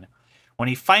landmine. When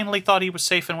he finally thought he was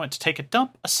safe and went to take a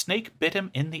dump, a snake bit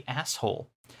him in the asshole.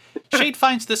 Shade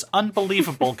finds this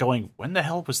unbelievable, going, when the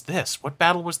hell was this? What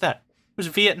battle was that? It was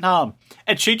Vietnam.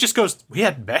 And Shade just goes, we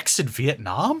had mechs in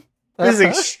Vietnam? This is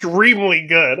extremely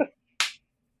good.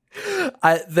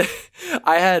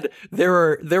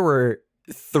 There were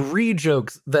 3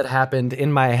 jokes that happened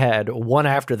in my head, one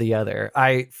after the other.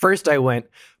 I went,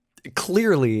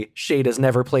 clearly Shade has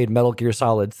never played Metal Gear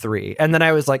Solid 3. And then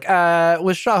I was like,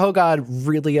 was Shahogad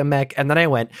really a mech? And then I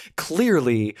went,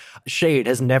 clearly Shade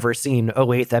has never seen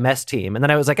 08th MS Team. And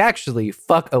then I was like, actually,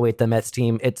 fuck 08th MS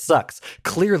Team. It sucks.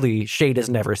 Clearly Shade has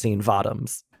never seen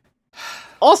Vodums.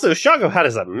 Also, Shahogad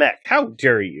is a mech. How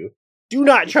dare you? Do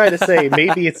not try to say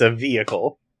maybe it's a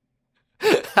vehicle.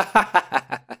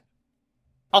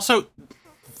 Also,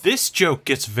 this joke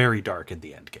gets very dark in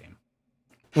the end game.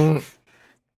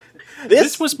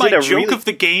 This was my joke of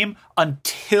the game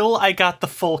until I got the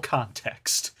full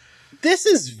context. This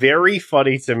is very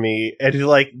funny to me, and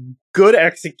like good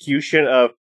execution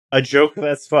of a joke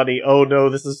that's funny. Oh no,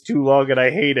 this is too long and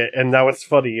I hate it, and now it's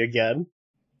funny again.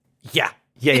 Yeah.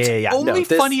 It's only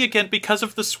funny again because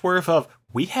of the swerve of,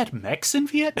 we had mechs in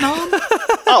Vietnam?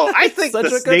 Oh, I think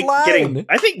Such the a snake good line.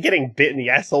 getting bit in the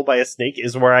asshole by a snake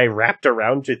is where I wrapped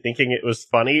around to thinking it was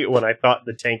funny when I thought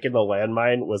the tank in the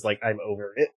landmine was like, I'm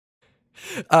over it.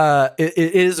 It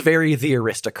is very The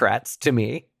Aristocrats to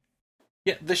me.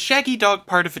 Yeah, the Shaggy Dog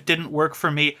part of it didn't work for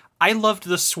me. I loved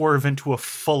the swerve into a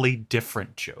fully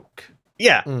different joke.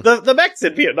 Yeah, the mechs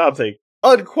in Vietnam thing,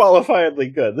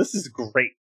 unqualifiedly good. This is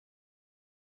great.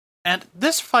 And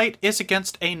this fight is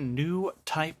against a new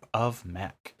type of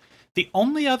mech. The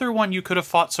only other one you could have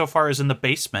fought so far is in the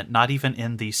basement, not even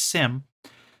in the sim.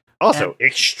 Also,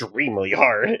 extremely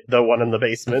hard, the one in the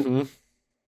basement. Mm-hmm.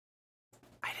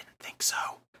 I didn't think so.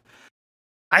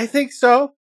 I think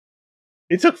so.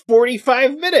 It took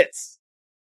 45 minutes.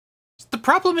 The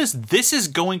problem is, this is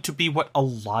going to be what a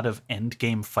lot of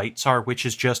endgame fights are, which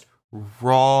is just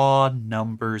raw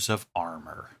numbers of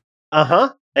armor.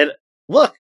 Uh-huh. And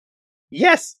look,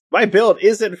 yes, my build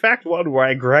is in fact one where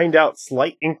I grind out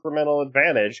slight incremental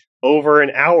advantage over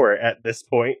an hour at this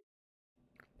point.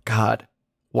 God.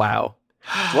 Wow.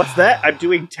 What's that? I'm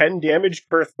doing 10 damage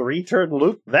per 3-turn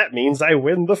loop? That means I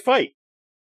win the fight.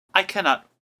 I cannot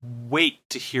wait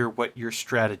to hear what your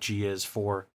strategy is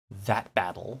for that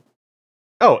battle.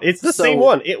 Oh, it's the same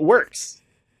one. It works.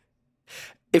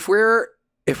 If we're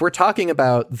talking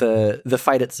about the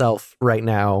fight itself right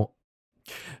now,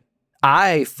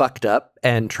 I fucked up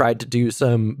and tried to do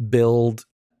some build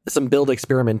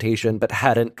experimentation, but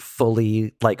hadn't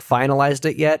fully finalized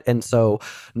it yet. And so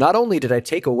not only did I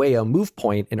take away a move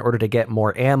point in order to get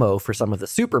more ammo for some of the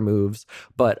super moves,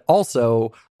 but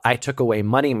also I took away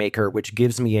Moneymaker, which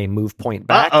gives me a move point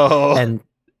back. Uh-oh.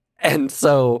 And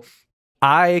so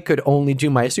I could only do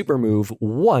my super move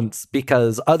once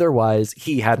because otherwise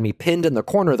he had me pinned in the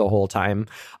corner the whole time,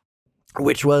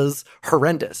 which was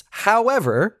horrendous.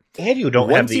 However, and you don't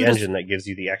have the engine that gives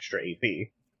you the extra AP.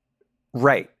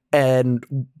 Right.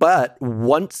 But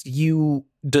once you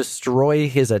destroy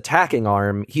his attacking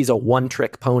arm, he's a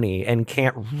one-trick pony and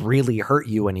can't really hurt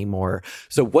you anymore.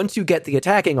 So once you get the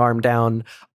attacking arm down,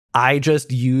 I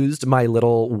just used my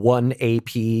little 1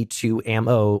 AP 2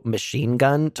 ammo machine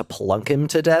gun to plunk him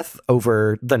to death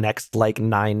over the next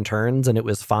 9 turns, and it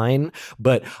was fine.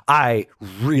 But I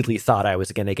really thought I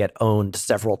was going to get owned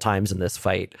several times in this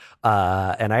fight.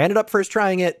 And I ended up first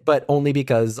trying it, but only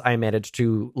because I managed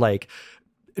to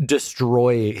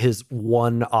destroy his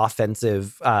one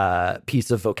offensive piece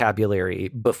of vocabulary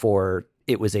before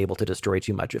it was able to destroy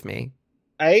too much of me.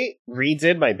 I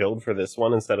redid my build for this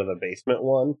one instead of the basement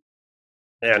one,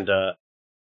 and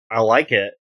I like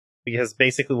it because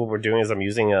basically what we're doing is I'm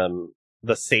using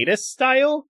the sadist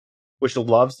style, which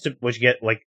get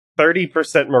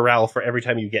 30% morale for every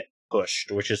time you get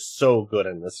pushed, which is so good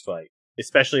in this fight,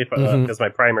 especially if because my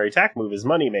primary attack move is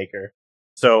Moneymaker,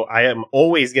 so I am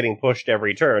always getting pushed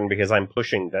every turn because I'm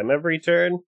pushing them every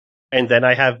turn. And then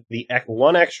I have the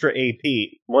one extra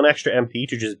MP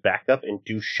to just back up and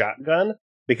do shotgun,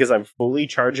 because I'm fully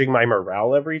charging my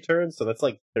morale every turn, so that's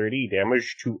 30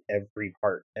 damage to every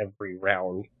part, every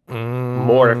round.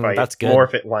 More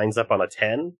if it lines up on a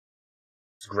 10.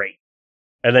 It's great.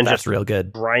 And then that's just real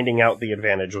good. grinding out the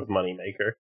advantage with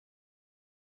Moneymaker.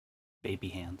 Baby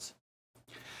hands.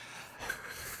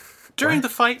 During the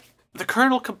fight, the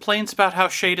Colonel complains about how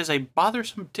Shade is a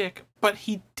bothersome dick, but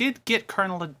he did get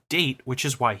Colonel a date, which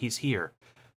is why he's here.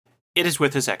 It is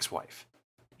with his ex-wife.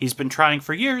 He's been trying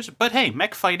for years, but hey,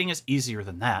 mech fighting is easier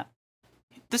than that.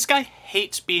 This guy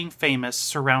hates being famous,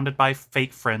 surrounded by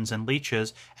fake friends and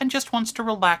leeches, and just wants to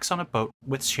relax on a boat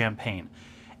with champagne.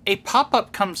 A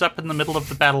pop-up comes up in the middle of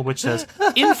the battle which says,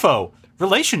 Info!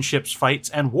 Relationships, fights,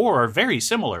 and war are very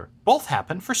similar. Both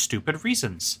happen for stupid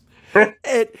reasons.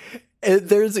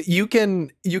 You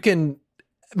can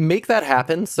make that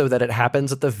happen so that it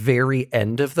happens at the very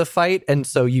end of the fight, and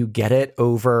so you get it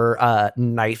over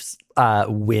Knife's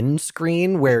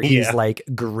windscreen where he's like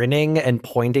grinning and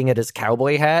pointing at his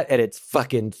cowboy hat, and it's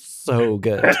fucking so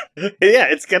good. Yeah,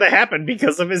 it's gonna happen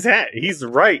because of his hat. He's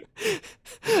right.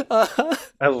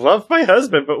 I love my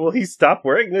husband, but will he stop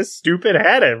wearing this stupid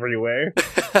hat everywhere?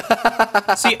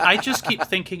 See, I just keep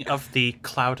thinking of the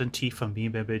Cloud and Tifa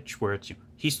meme image where it's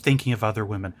he's thinking of other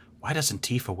women. Why doesn't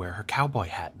Tifa wear her cowboy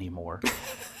hat anymore?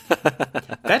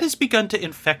 That has begun to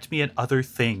infect me in other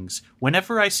things.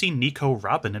 Whenever I see Nico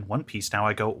Robin in One Piece now,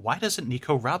 I go, why doesn't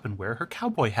Nico Robin wear her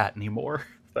cowboy hat anymore?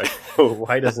 Like, oh,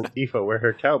 why doesn't Tifa wear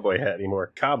her cowboy hat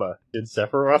anymore? Kaba, did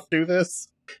Sephiroth do this?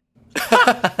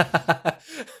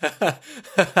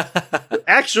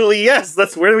 Actually, yes,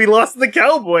 that's where we lost the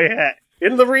cowboy hat.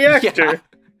 In the reactor. Yeah.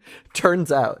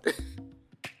 Turns out.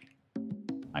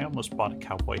 I almost bought a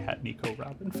cowboy hat Nico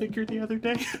Robin figure the other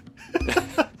day.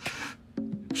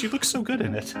 She looks so good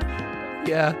in it.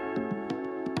 Yeah.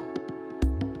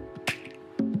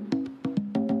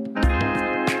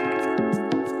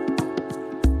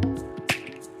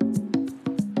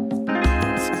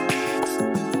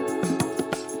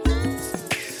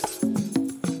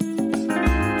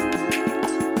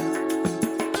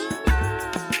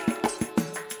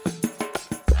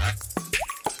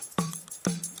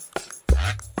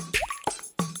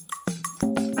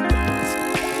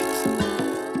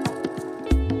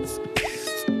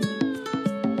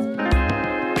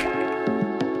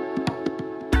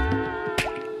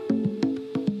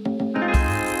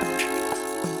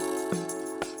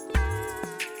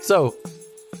 So,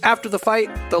 after the fight,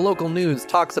 the local news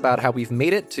talks about how we've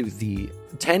made it to the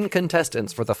 10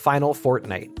 contestants for the final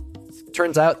fortnight.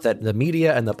 Turns out that the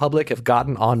media and the public have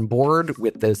gotten on board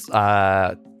with this,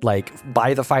 by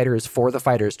the fighters for the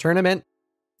fighters tournament,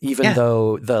 even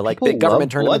though the big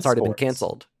government tournament's already been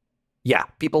canceled. Yeah,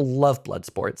 people love blood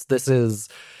sports. This is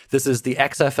the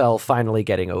XFL finally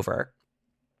getting over.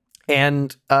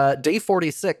 And day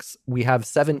 46, we have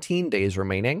 17 days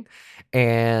remaining,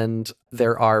 and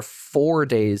there are 4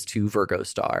 days to Virgo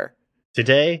Star.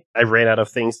 Today, I ran out of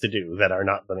things to do that are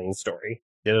not the main story.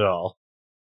 Did it all.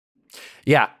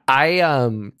 Yeah,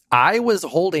 I was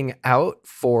holding out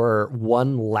for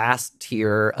one last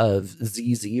tier of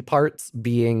ZZ parts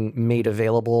being made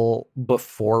available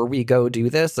before we go do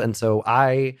this, and so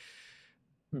I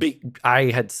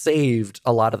had saved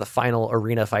a lot of the final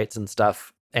arena fights and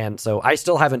stuff. And so I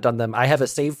still haven't done them. I have a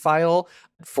save file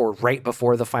for right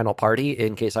before the final party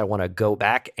in case I want to go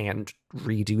back and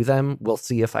redo them. We'll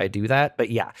see if I do that.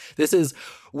 But yeah, this is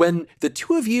when the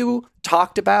two of you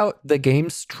talked about the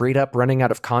game straight up running out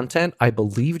of content. I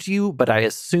believed you, but I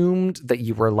assumed that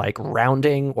you were like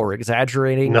rounding or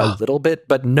exaggerating a little bit.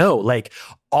 But no, like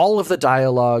all of the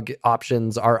dialogue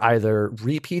options are either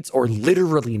repeats or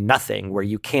literally nothing where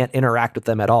you can't interact with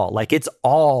them at all. Like it's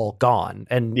all gone.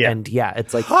 And yeah,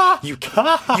 it's like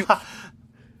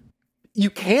you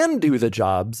can do the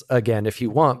jobs again if you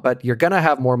want, but you're going to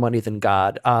have more money than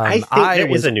God. I think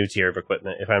there is a new tier of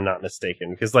equipment, if I'm not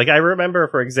mistaken. Because, I remember,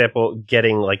 for example,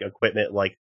 getting, equipment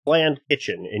like planned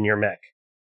kitchen in your mech.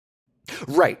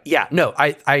 Right. Yeah. No,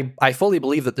 I fully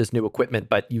believe that there's new equipment,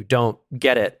 but you don't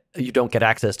get it. You don't get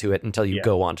access to it until you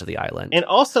go onto the island. And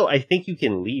also, I think you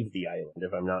can leave the island,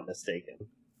 if I'm not mistaken.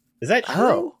 Is that true?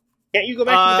 Oh. Can't you go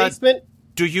back to the basement?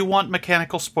 Do you want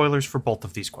mechanical spoilers for both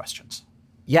of these questions?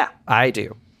 Yeah, I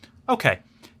do. Okay.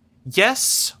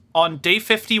 Yes, on day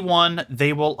 51,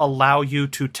 they will allow you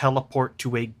to teleport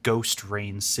to a ghost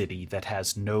rain city that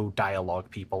has no dialogue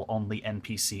people, only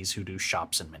NPCs who do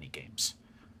shops and minigames.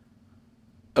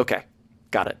 Okay,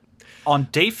 got it. On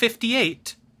day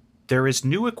 58, there is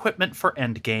new equipment for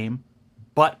endgame,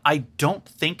 but I don't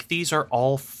think these are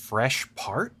all fresh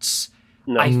parts.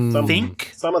 No, I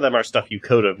think some of them are stuff you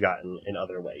could have gotten in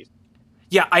other ways.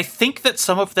 Yeah, I think that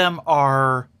some of them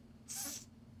are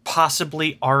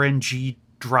possibly RNG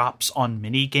drops on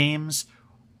mini games,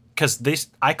 because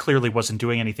I clearly wasn't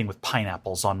doing anything with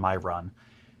pineapples on my run.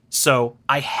 So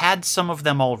I had some of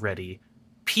them already.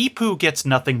 Peepoo gets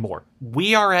nothing more.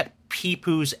 We are at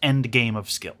Peepoo's endgame of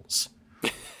skills.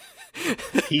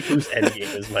 Peepoo's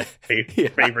endgame is my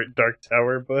favorite Dark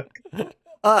Tower book.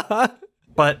 Uh-huh.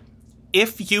 But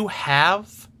if you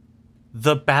have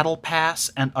the Battle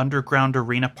Pass and Underground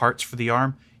Arena parts for the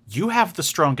arm, you have the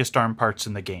strongest arm parts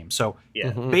in the game. So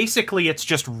basically it's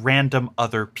just random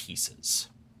other pieces.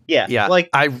 Yeah.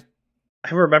 I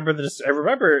remember this. I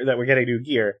remember that we're getting new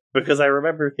gear because I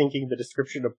remember thinking the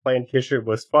description of Planned Kitchen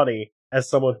was funny as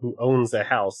someone who owns a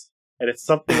house. And it's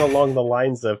something along the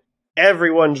lines of,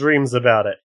 everyone dreams about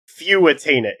it. few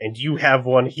attain it, and you have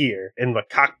one here in the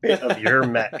cockpit of your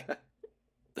mech.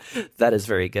 That is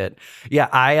very good. Yeah,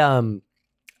 I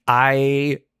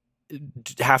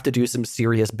have to do some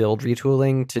serious build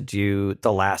retooling to do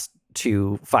the last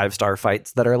 2 5-star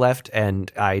fights that are left,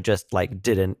 and I just like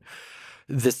didn't.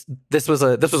 This was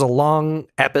a long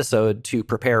episode to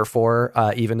prepare for,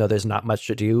 even though there's not much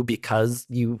to do because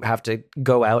you have to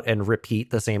go out and repeat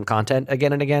the same content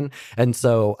again and again. And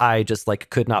so I just like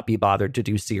could not be bothered to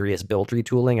do serious build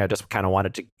retooling. I just kind of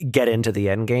wanted to get into the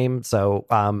end game. So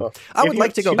I would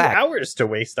like to go back. 2 hours to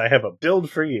waste. I have a build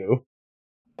for you.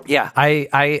 Yeah,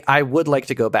 I would like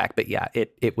to go back, but yeah,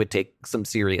 it would take some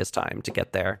serious time to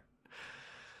get there.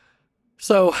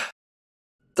 So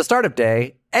the start of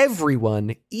day,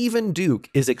 everyone, even Duke,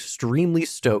 is extremely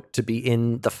stoked to be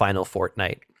in the final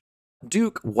fortnight.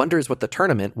 Duke wonders what the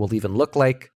tournament will even look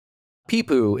like.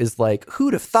 Peepoo is like,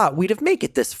 who'd have thought we'd have make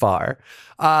it this far?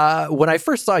 When I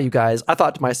first saw you guys, I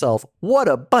thought to myself, what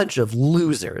a bunch of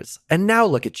losers. And now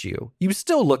look at you. You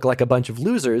still look like a bunch of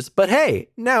losers, but hey,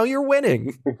 now you're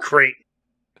winning. Great.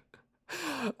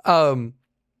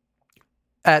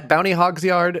 At Bounty Hog's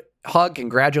yard, Hog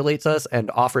congratulates us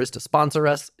and offers to sponsor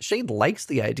us. Shade likes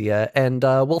the idea and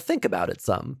will think about it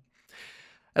some.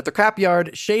 At the crap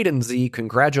yard, Shade and Z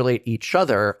congratulate each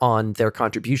other on their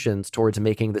contributions towards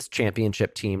making this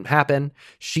championship team happen.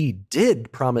 She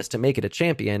did promise to make it a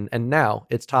champion, and now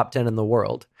it's top 10 in the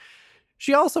world.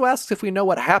 She also asks if we know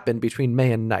what happened between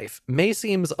May and Knife. May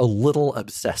seems a little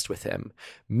obsessed with him.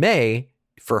 May,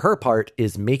 for her part,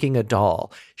 is making a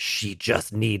doll. She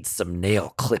just needs some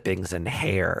nail clippings and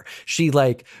hair. She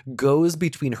like goes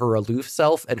between her aloof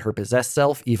self and her possessed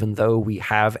self, even though we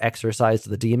have exorcised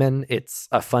the demon. It's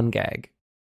a fun gag.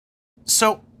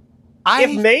 So,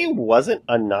 if May wasn't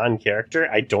a non-character,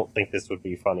 I don't think this would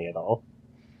be funny at all.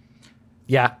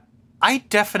 Yeah. I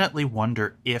definitely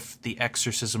wonder if the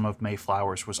exorcism of May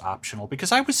Flowers was optional,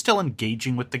 because I was still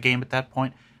engaging with the game at that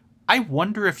point. I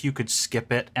wonder if you could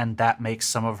skip it and that makes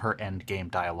some of her endgame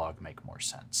dialogue make more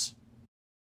sense.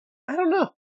 I don't know.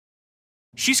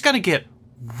 She's going to get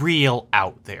real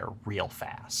out there real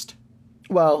fast.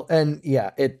 Well, and yeah,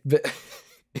 it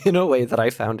in a way that I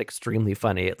found extremely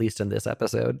funny, at least in this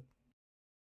episode.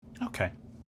 Okay.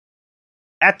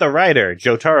 At the Rider,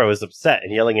 Jotaro is upset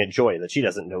and yelling at Joy that she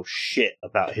doesn't know shit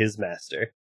about his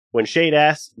master. When Shade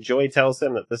asks, Joy tells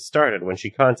him that this started when she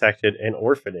contacted an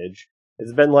orphanage.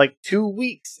 It's been like 2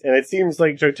 weeks, and it seems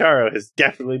like Jotaro has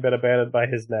definitely been abandoned by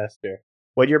his master.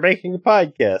 When you're making a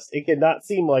podcast, it can not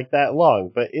seem like that long,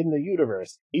 but in the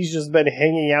universe, he's just been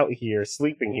hanging out here,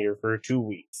 sleeping here for 2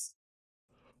 weeks.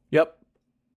 Yep.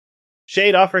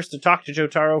 Shade offers to talk to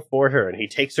Jotaro for her, and he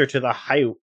takes him to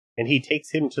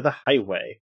the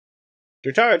highway.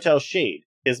 Jotaro tells Shade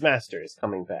his master is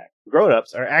coming back.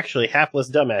 Grown-ups are actually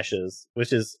hapless dumbasses,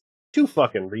 which is too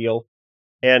fucking real.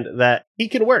 And that he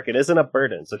can work, it isn't a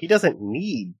burden, so he doesn't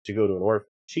need to go to an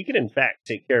orphanage. He can in fact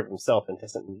take care of himself and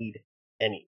doesn't need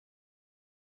any.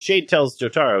 Shade tells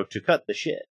Jotaro to cut the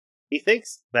shit. He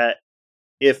thinks that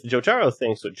if Jotaro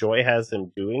thinks what Joy has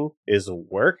him doing is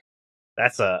work,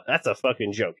 that's a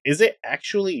fucking joke. Is it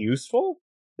actually useful?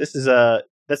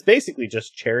 That's basically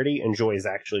just charity, and Joy is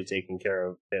actually taking care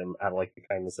of him out of like the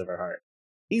kindness of her heart.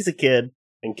 He's a kid,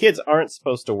 and kids aren't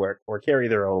supposed to work or carry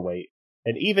their own weight.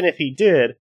 And even if he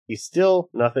did, he's still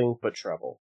nothing but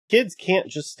trouble. Kids can't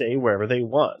just stay wherever they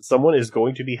want. Someone is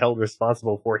going to be held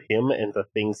responsible for him and the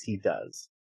things he does.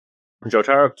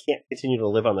 Jotaro can't continue to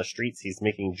live on the streets. He's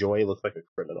making Joy look like a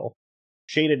criminal.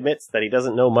 Shade admits that he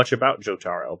doesn't know much about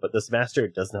Jotaro, but this master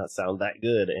does not sound that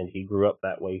good, and he grew up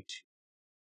that way too.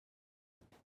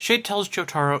 Shade tells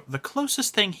Jotaro the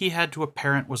closest thing he had to a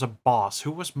parent was a boss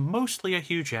who was mostly a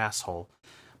huge asshole.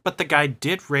 But the guy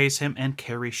did raise him and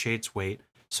carry Shade's weight,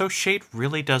 so Shade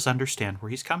really does understand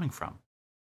where he's coming from.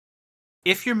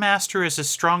 If your master is as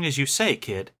strong as you say,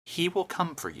 kid, he will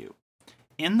come for you.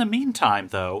 In the meantime,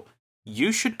 though,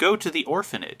 you should go to the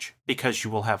orphanage, because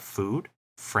you will have food,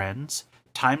 friends,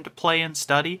 time to play and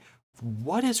study.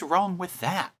 What is wrong with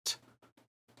that?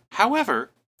 However,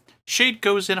 Shade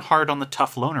goes in hard on the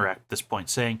tough loner act at this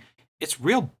point, saying, it's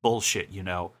real bullshit, you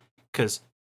know, because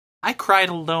I cried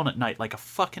alone at night like a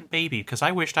fucking baby because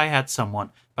I wished I had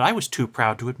someone, but I was too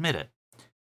proud to admit it.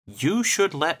 You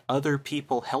should let other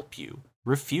people help you.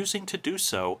 Refusing to do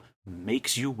so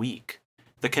makes you weak.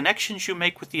 The connections you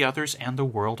make with the others and the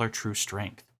world are true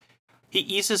strength. He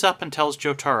eases up and tells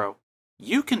Jotaro,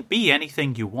 you can be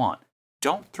anything you want.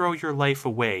 Don't throw your life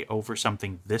away over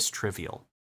something this trivial.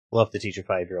 Love to teach a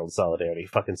 5-year-old solidarity.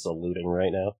 Fucking saluting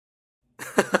right now.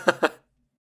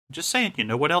 Just saying, you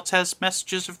know what else has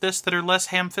messages of this that are less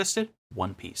ham-fisted?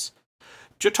 One Piece.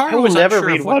 Jotaro I will was never unsure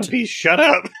read of what One to Piece. Shut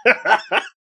up.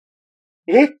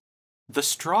 The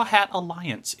Straw Hat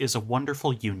Alliance is a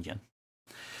wonderful union.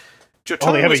 They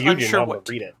Jotaro have a was union. unsure I'm what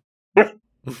gonna to read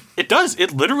it. It does.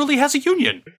 It literally has a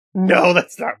union. No,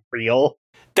 that's not real.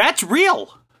 That's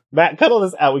real. Matt, cut all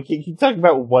this out. We can't keep talking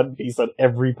about One Piece on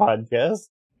every podcast.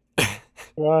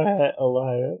 Straw Hat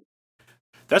Alliance.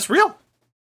 That's real.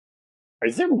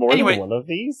 Is there more Anyway. than one of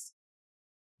these?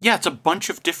 Yeah, it's a bunch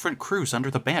of different crews under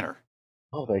the banner.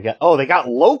 They got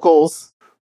locals.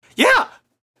 Yeah,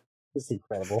 This is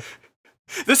incredible.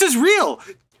 this is real.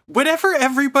 Whenever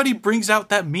everybody brings out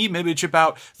that meme image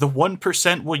about the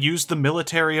 1% will use the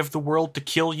military of the world to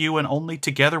kill you and only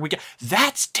together we get...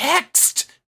 That's text!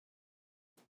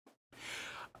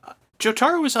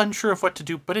 Jotaro was unsure of what to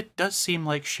do, but it does seem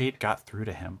like Shade got through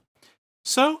to him.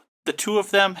 So, the two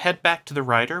of them head back to the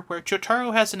Rider, where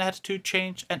Jotaro has an attitude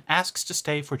change and asks to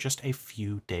stay for just a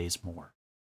few days more.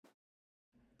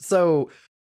 So,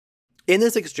 in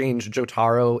this exchange,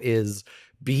 Jotaro is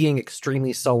being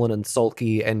extremely sullen and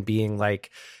sulky and being like,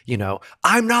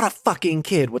 I'm not a fucking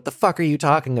kid. What the fuck are you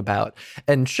talking about?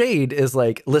 And Shade is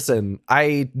like, listen,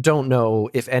 I don't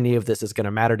know if any of this is going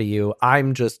to matter to you.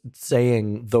 I'm just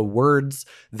saying the words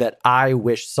that I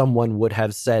wish someone would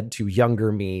have said to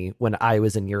younger me when I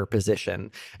was in your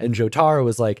position. And Jotaro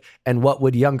is like, and what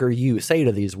would younger you say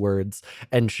to these words?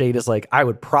 And Shade is like, I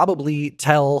would probably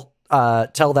tell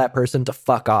that person to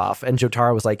fuck off. And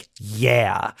Jotaro was like,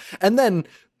 yeah. And then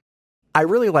I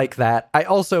really like that. I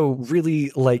also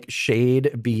really like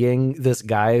Shade being this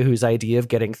guy whose idea of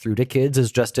getting through to kids is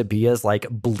just to be as like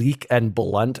bleak and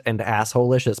blunt and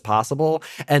asshole-ish as possible.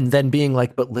 And then being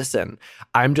like, but listen,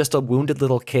 I'm just a wounded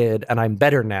little kid and I'm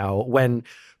better now, when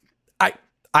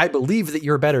I believe that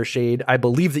you're better, Shade. I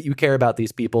believe that you care about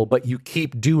these people, but you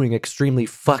keep doing extremely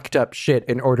fucked up shit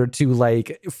in order to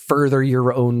like further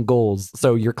your own goals.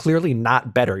 So you're clearly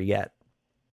not better yet.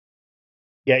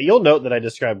 Yeah, you'll note that I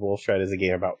described Wolfstride as a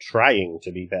game about trying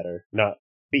to be better, not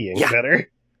being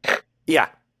better. Yeah,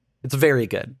 it's very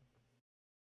good.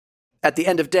 At the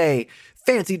end of day,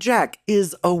 Fancy Jack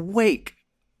is awake.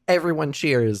 Everyone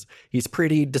cheers. He's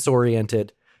pretty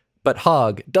disoriented. But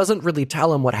Hog doesn't really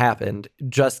tell him what happened,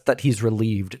 just that he's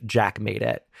relieved Jack made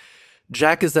it.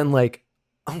 Jack is then like,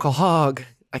 Uncle Hog,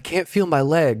 I can't feel my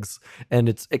legs. And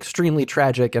it's extremely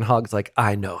tragic, and Hog's like,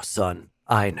 I know, son,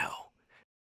 I know.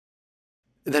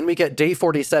 Then we get day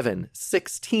 47,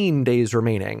 16 days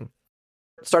remaining.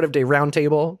 Start of day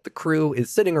roundtable, the crew is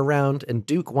sitting around, and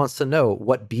Duke wants to know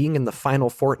what being in the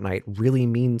final fortnight really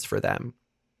means for them.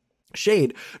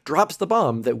 Shade drops the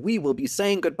bomb that we will be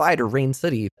saying goodbye to Rain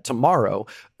City tomorrow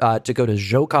to go to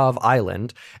Zhokov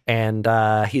Island, and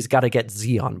he's got to get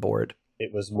Z on board.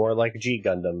 It was more like G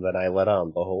Gundam than I let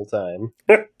on the whole time.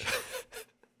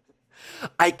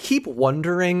 I keep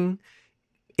wondering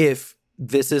if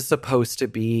this is supposed to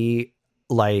be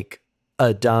like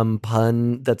a dumb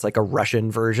pun that's like a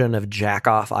Russian version of Jack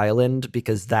Off Island,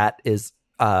 because that is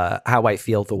how I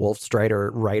feel the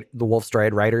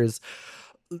Wolfstride writers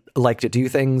like to do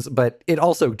things, but it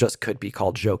also just could be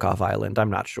called Joke Off Island. I'm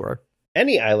not sure.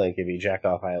 Any island could be Jack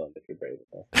Off Island if you're brave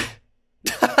enough.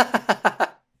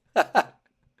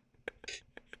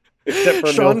 Except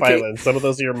for Sean MILF Island. Some of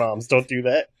those are your moms. Don't do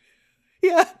that.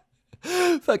 Yeah.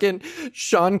 Fucking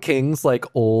Sean King's like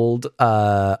old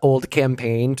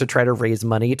campaign to try to raise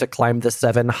money to climb the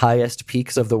 7 highest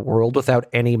peaks of the world without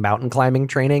any mountain climbing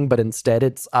training, but instead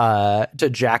it's to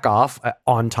jack off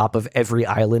on top of every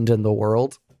island in the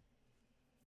world.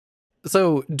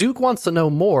 So Duke wants to know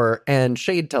more, and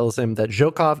Shade tells him that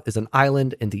Zhokov is an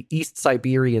island in the East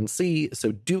Siberian Sea,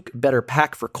 so Duke better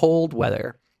pack for cold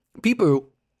weather. Pipu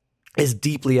is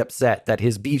deeply upset that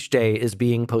his beach day is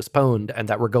being postponed and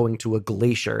that we're going to a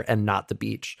glacier and not the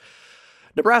beach.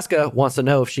 Nebraska wants to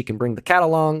know if she can bring the cat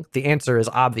along. The answer is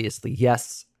obviously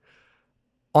yes.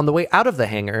 On the way out of the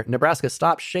hangar, Nebraska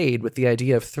stops Shade with the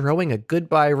idea of throwing a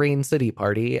goodbye Rain City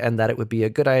party and that it would be a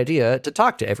good idea to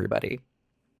talk to everybody.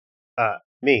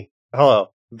 Me.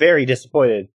 Hello. Very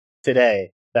disappointed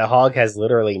today that Hog has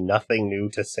literally nothing new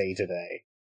to say today.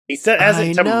 He said has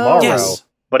it tomorrow, yes.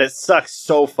 But it sucks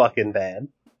so fucking bad.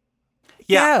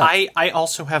 Yeah, I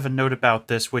also have a note about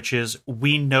this, which is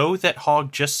we know that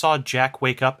Hog just saw Jack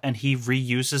wake up and he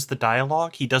reuses the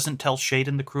dialogue. He doesn't tell Shade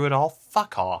and the crew at all.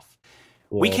 Fuck off.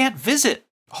 Yeah. We can't visit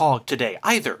Hog today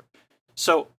either.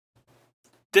 So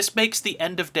this makes the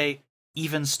end of day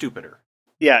even stupider.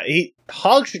 Yeah,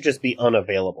 Hog should just be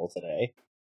unavailable today.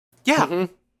 Yeah.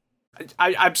 Mm-hmm.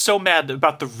 I'm so mad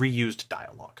about the reused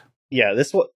dialogue. Yeah,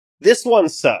 this one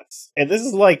sucks. And this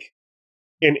is like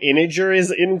an integer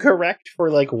is incorrect for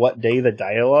like what day the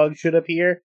dialogue should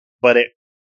appear, but it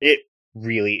It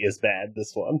really is bad,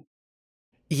 this one.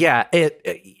 Yeah,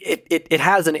 it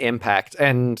has an impact,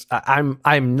 and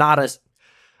I'm not a.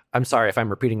 I'm sorry if I'm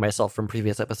repeating myself from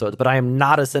previous episodes, but I am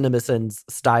not a CinemaSins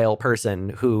style person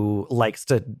who likes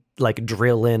to like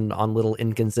drill in on little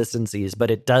inconsistencies, but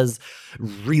it does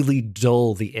really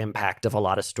dull the impact of a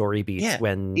lot of story beats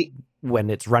when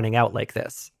it's running out like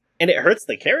this. And it hurts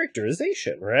the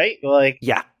characterization, right? Like,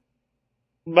 yeah.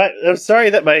 But I'm sorry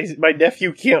that my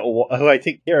nephew who I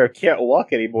take care of can't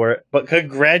walk anymore, but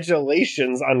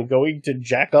congratulations on going to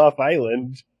Jack Off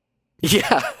Island.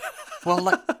 Yeah.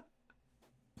 Well,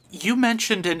 you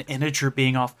mentioned an integer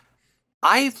being off.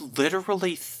 I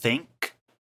literally think,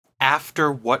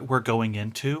 after what we're going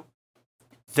into,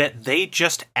 that they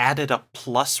just added a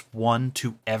 +1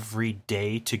 to every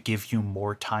day to give you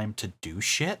more time to do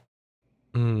shit.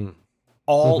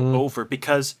 All over,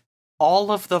 because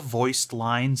all of the voiced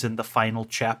lines in the final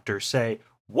chapter say,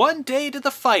 1 day to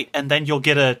the fight, and then you'll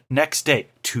get a next day,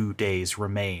 2 days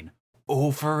remain.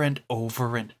 Over and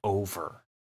over and over.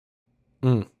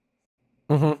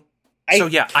 So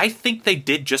yeah, I think they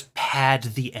did just pad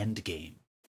the end game.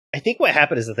 I think what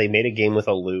happened is that they made a game with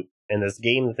a loop, and this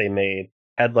game that they made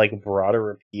had like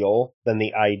broader appeal than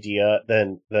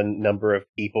the number of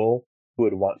people who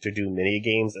would want to do mini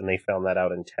games, and they found that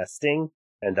out in testing,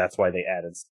 and that's why they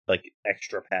added like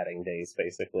extra padding days,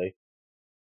 basically.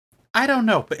 I don't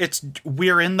know, but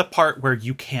we're in the part where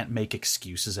you can't make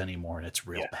excuses anymore, and it's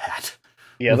real bad.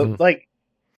 Yeah,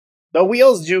 the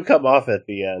wheels do come off at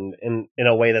the end in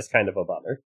a way that's kind of a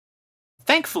bummer.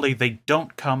 Thankfully, they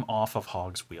don't come off of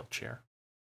Hog's wheelchair.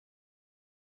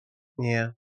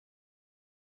 Yeah.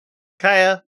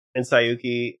 Kaya and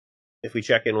Sayuki, if we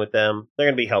check in with them, they're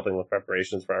going to be helping with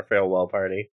preparations for our farewell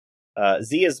party.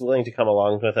 Z is willing to come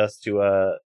along with us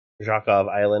to Zhakov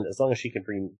Island as long as she can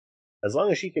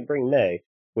bring May,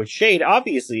 which Shade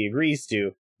obviously agrees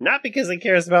to, not because he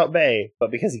cares about May, but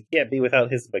because he can't be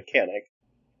without his mechanic.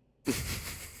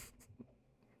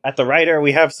 At the writer,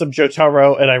 we have some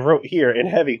Jotaro, and I wrote here in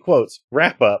heavy quotes,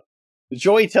 wrap up.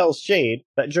 Joy tells Shade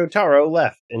that Jotaro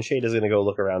left, and Shade is going to go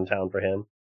look around town for him.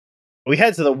 We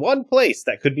head to the one place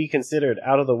that could be considered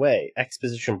out of the way,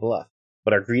 Exposition Bluff,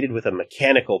 but are greeted with a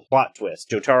mechanical plot twist.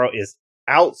 Jotaro is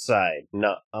outside,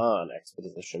 not on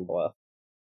Exposition Bluff.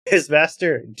 His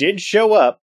master did show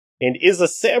up, and is a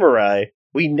samurai.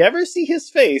 We never see his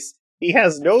face. He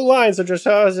has no lines, so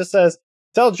Jotaro just says,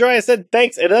 "Tell Joy I said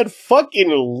thanks," and then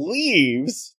fucking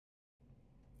leaves.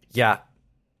 Yeah.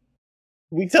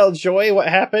 We tell Joy what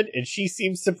happened, and she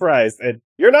seems surprised, and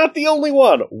you're not the only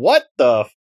one. What the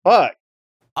fuck?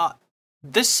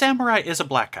 This samurai is a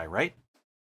black guy, right?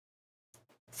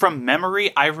 From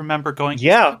memory, I remember going,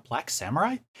 yeah, black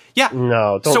samurai? Yeah.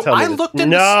 No, don't tell me this.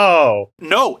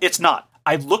 No, it's not.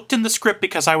 I looked in the script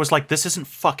because I was like, this isn't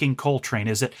fucking Coltrane,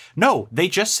 is it? No, they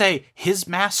just say his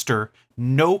master,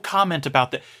 no comment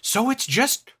about that. So it's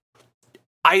just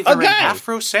either an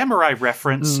Afro samurai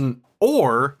reference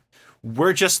or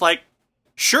we're just like,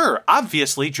 sure,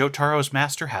 obviously Jotaro's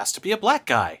master has to be a black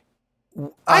guy.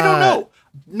 I don't know.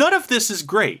 None of this is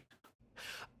great.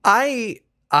 I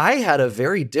had a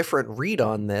very different read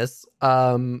on this.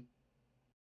 Go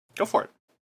for it.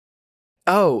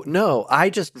 Oh, no,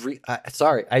 I just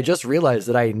realized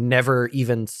that I never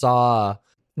even saw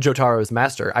Jotaro's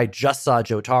master. I just saw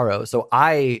Jotaro. So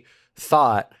I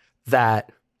thought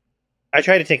that... I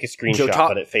tried to take a screenshot,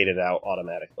 but it faded out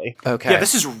automatically. Okay. Yeah,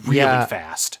 this is really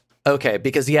fast. Okay,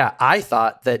 because I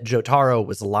thought that Jotaro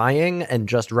was lying and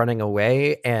just running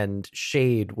away, and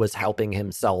Shade was helping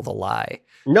him sell the lie.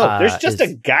 No, there's just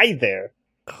a guy there.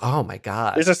 Oh my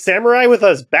god. There's a samurai with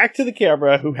us back to the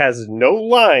camera who has no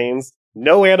lines,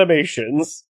 no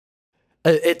animations.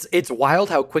 It's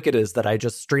wild how quick it is that I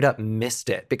just straight up missed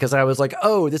it, because I was like,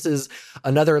 oh, this is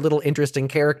another little interesting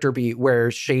character beat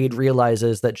where Shade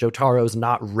realizes that Jotaro's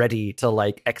not ready to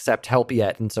like accept help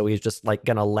yet, and so he's just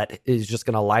gonna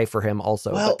lie for him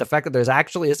also. But the fact that there's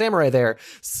actually a samurai there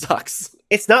sucks.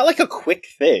 It's not like a quick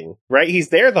thing, right? He's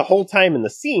there the whole time in the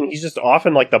scene. He's just off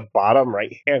in like the bottom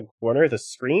right-hand corner of the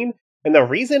screen. And the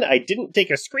reason I didn't take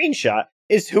a screenshot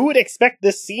is who would expect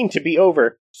this scene to be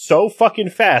over so fucking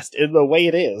fast in the way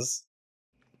it is?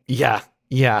 Yeah.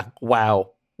 Wow.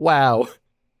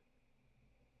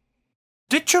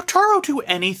 Did Jotaro do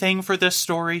anything for this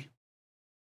story?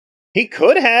 He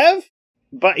could have,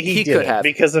 but he didn't could have.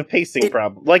 Because of pacing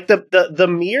problems. Like the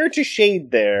mirror to Shade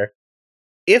there,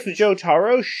 if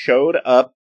Jotaro showed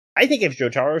up, I think if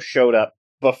Jotaro showed up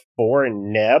before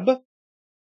Neb,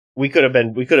 we could have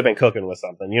been cooking with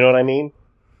something. You know what I mean?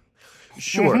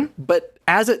 Sure. Mm-hmm. But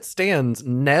as it stands,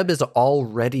 Neb is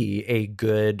already a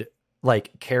good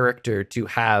like character to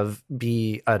have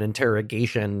be an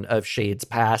interrogation of Shade's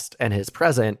past and his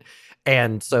present.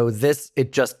 And so this,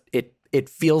 it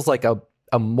feels like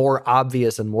a more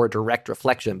obvious and more direct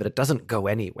reflection, but it doesn't go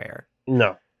anywhere.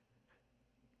 No.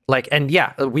 Like, and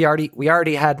yeah, we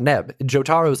already had Neb.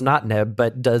 Jotaro's not Neb,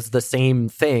 but does the same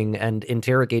thing and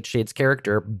interrogates Shade's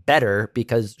character better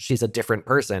because she's a different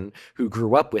person who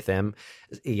grew up with him.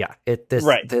 Yeah,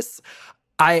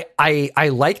 I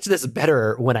liked this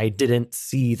better when I didn't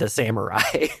see the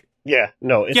samurai. Yeah,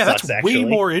 no, it sucks, that's actually. way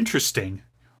more interesting.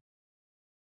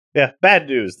 Yeah, bad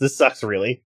news. This sucks,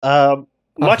 really.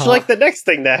 Much like the next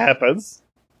thing that happens.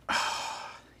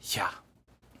 Yeah.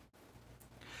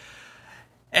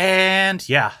 And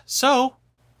yeah, so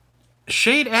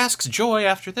Shade asks Joy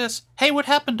after this, hey, what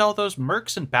happened to all those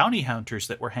mercs and bounty hunters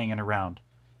that were hanging around?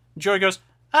 Joy goes,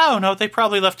 oh no, they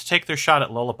probably left to take their shot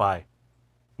at Lullaby.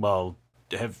 Well,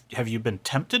 have you been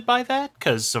tempted by that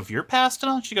because of your past and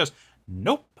all? She goes,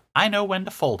 nope, I know when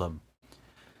to fold them.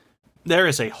 There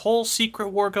is a whole secret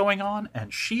war going on,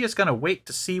 and she is going to wait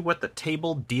to see what the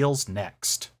table deals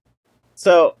next.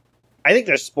 So, I think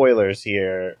there's spoilers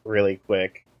here really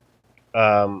quick.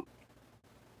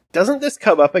 Doesn't this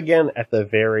come up again at the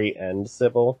very end,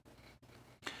 Sybil?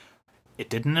 It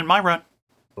didn't in my run.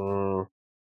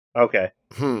 Okay.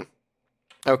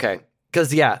 Okay.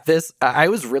 Because, yeah, this, I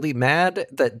was really mad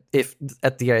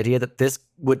at the idea that this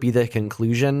would be the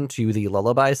conclusion to the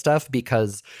Lullaby stuff,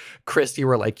 because, Chris, you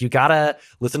were like, you gotta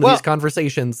listen to these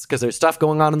conversations, because there's stuff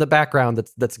going on in the background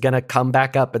that's gonna come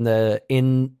back up in the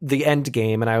end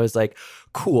game, and I was like,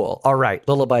 cool, all right,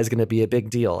 Lullaby's gonna be a big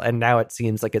deal, and now it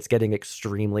seems like it's getting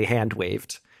extremely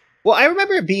hand-waved. Well, I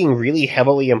remember it being really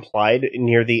heavily implied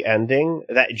near the ending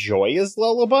that Joy is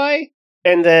Lullaby,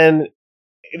 and then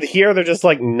here they're just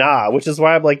like, nah, which is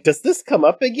why I'm like, does this come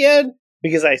up again?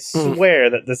 Because I swear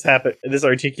that this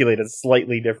articulated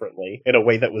slightly differently in a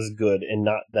way that was good and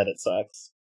not that it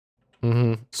sucks.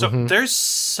 So there's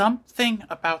something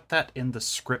about that in the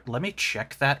script. Let me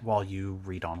check that while you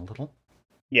read on a little.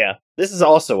 Yeah, this is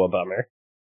also a bummer.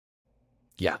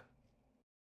 Yeah.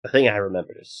 The thing I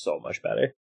remembered is so much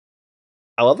better.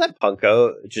 I love that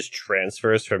Punko just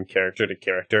transfers from character to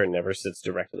character and never sits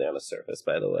directly on a surface,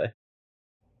 by the way.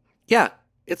 Yeah,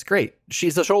 it's great.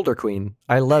 She's a shoulder queen.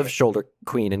 I love shoulder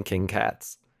queen and king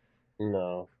cats.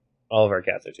 No. All of our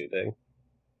cats are too big.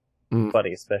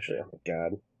 Buddy especially. Oh my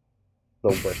god. The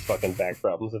worst fucking back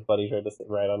problems if Buddy tried to sit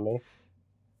right on me.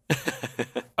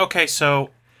 Okay,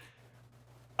 so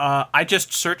I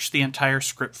just searched the entire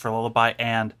script for Lullaby,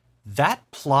 and that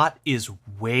plot is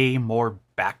way more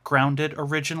backgrounded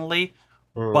originally,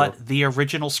 but the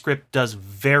original script does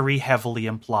very heavily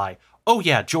imply, oh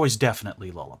yeah, Joy's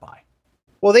definitely Lullaby.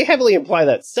 Well, they heavily imply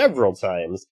that several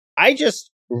times. I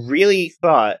just really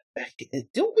thought,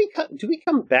 do we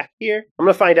come back here? I'm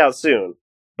gonna find out soon.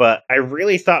 But I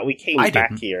really thought we came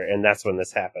back here, and that's when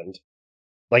this happened.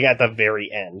 Like, at the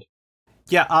very end.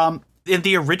 Yeah, in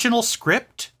the original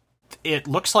script, it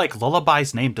looks like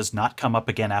Lullaby's name does not come up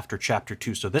again after Chapter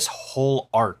 2, so this whole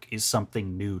arc is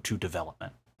something new to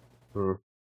development.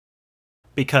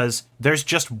 Because there's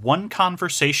just one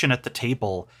conversation at the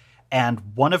table,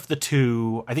 and one of the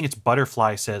two, I think it's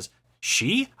Butterfly, says,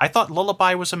 she? I thought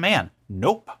Lullaby was a man.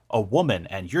 Nope, a woman,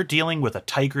 and you're dealing with a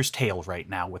tiger's tail right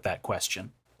now with that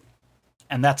question.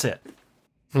 And that's it.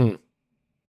 I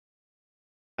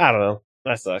don't know.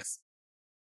 That sucks.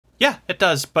 Yeah, it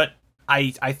does, but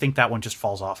I think that one just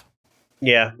falls off.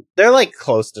 Yeah, they're like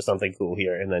close to something cool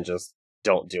here, and then just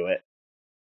don't do it.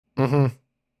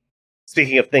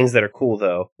 Speaking of things that are cool,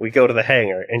 though, we go to the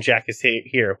hangar, and Jack is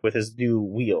here with his new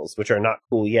wheels, which are not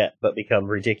cool yet, but become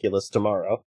ridiculous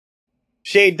tomorrow.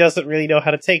 Shade doesn't really know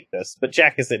how to take this, but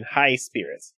Jack is in high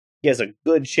spirits. He has a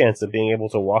good chance of being able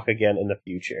to walk again in the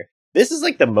future. This is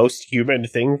like the most human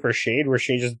thing for Shade, where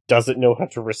Shade just doesn't know how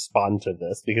to respond to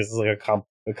this, because it's like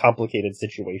a complicated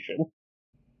situation.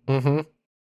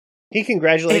 He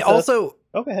congratulates us. Also,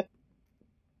 oh, go ahead.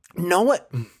 Know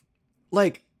what?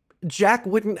 Like, Jack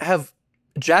wouldn't have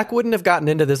gotten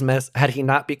into this mess had he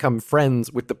not become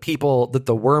friends with the people that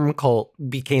the worm cult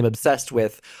became obsessed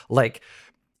with. Like,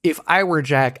 if I were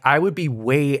Jack, I would be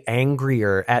way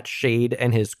angrier at Shade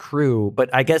and his crew,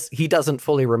 but I guess he doesn't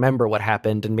fully remember what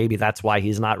happened, and maybe that's why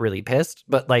he's not really pissed.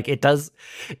 But, like,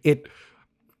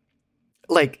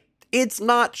 it's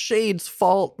not Shade's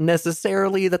fault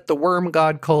necessarily that the Worm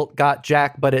God cult got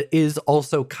Jack, but it is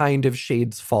also kind of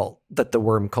Shade's fault that the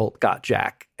Worm cult got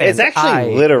Jack. And it's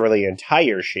actually literally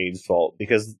entire Shade's fault,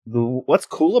 because what's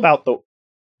cool about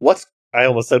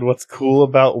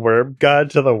Worm God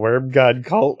to the Worm God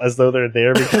cult, as though they're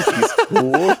there because he's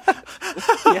cool.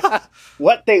 Yeah.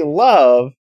 What they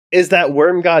love is that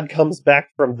Worm God comes back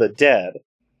from the dead.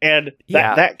 And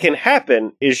that can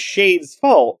happen is Shade's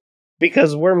fault,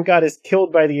 because Worm God is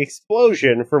killed by the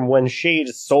explosion from when Shade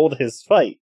sold his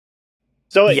fight.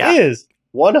 So it is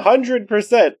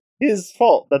 100% his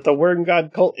fault that the Worm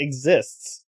God cult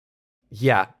exists.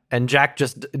 Yeah, and Jack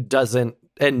just doesn't,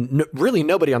 and really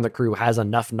nobody on the crew has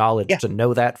enough knowledge to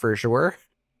know that for sure.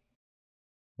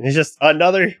 It's just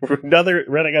another thing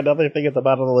at the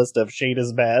bottom of the list of Shade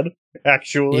is bad,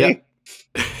 actually. Yep.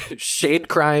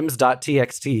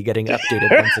 Shadecrimes.txt getting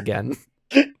updated once again.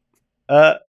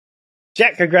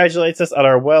 Jack congratulates us on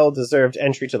our well-deserved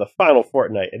entry to the final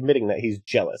fortnight, admitting that he's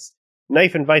jealous.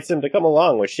 Knife invites him to come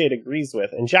along, which Shade agrees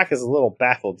with, and Jack is a little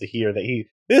baffled to hear that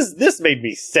this made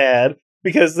me sad,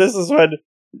 because this is when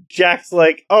Jack's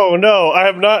like, oh no,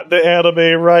 I'm not the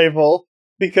anime rival,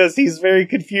 because he's very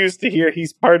confused to hear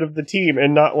he's part of the team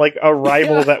and not like a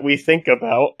rival that we think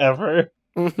about ever.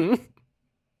 Mm-hmm.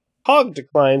 Hog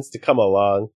declines to come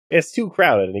along. It's too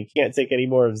crowded and he can't take any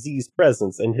more of Z's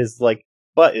presence, and his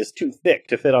butt is too thick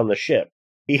to fit on the ship.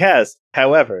 He has,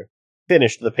 however,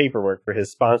 finished the paperwork for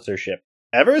his sponsorship.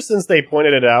 Ever since they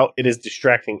pointed it out, it is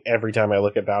distracting every time I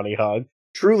look at Bounty Hog.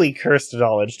 Truly cursed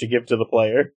knowledge to give to the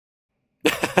player.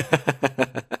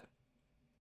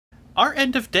 Our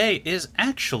end of day is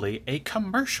actually a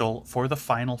commercial for the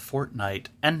final fortnight,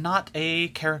 and not a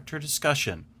character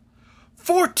discussion.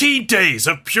 14 days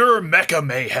of pure mecha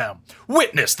mayhem.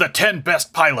 Witness the 10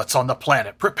 best pilots on the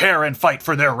planet prepare and fight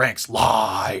for their ranks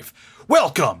live.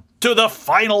 Welcome to the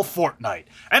final fortnight,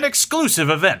 an exclusive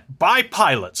event by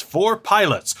pilots for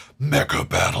pilots. Mecha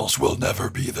battles will never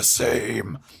be the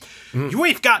same.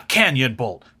 We've got Canyon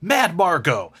Bolt, Mad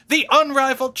Margot, the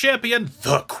unrivaled champion,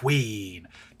 the Queen.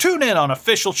 Tune in on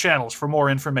official channels for more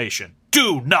information.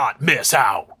 Do not miss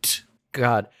out.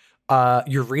 God.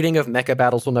 Your reading of Mecha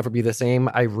Battles Will Never Be the Same.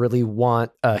 I really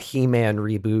want a He-Man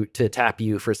reboot to tap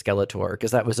you for Skeletor,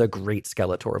 because that was a great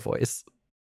Skeletor voice.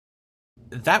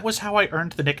 That was how I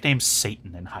earned the nickname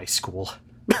Satan in high school.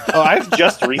 Oh, I've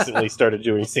just recently started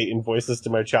doing Satan voices to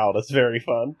my child. It's very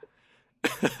fun.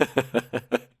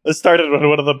 It started when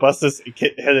one of the buses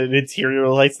had interior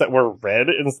lights that were red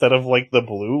instead of the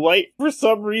blue light for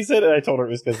some reason, and I told her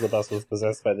it was because the bus was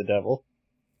possessed by the devil.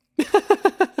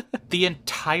 The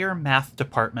entire math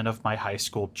department of my high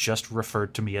school just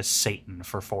referred to me as Satan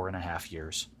for 4.5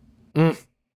 years. This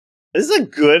is a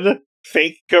good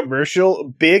fake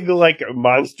commercial. Big,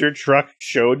 monster truck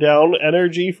showdown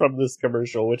energy from this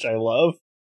commercial, which I love.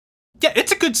 Yeah,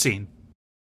 it's a good scene.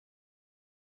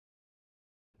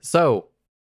 So,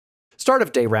 start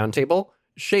of day roundtable.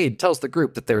 Shade tells the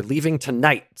group that they're leaving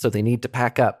tonight, so they need to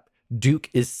pack up. Duke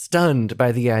is stunned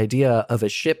by the idea of a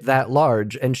ship that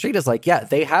large, and Shade is like, yeah,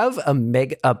 they have a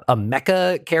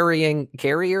mecha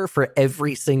carrier for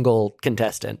every single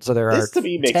contestant. So there are 10. This to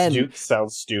me makes Duke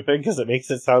sound stupid, because it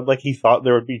makes it sound like he thought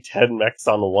there would be 10 mechs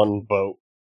on one boat.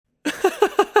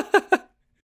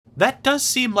 That does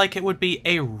seem like it would be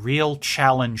a real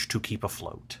challenge to keep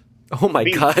afloat. Oh my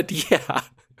god, yeah.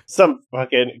 Some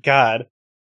fucking god.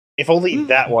 If only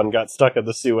that one got stuck in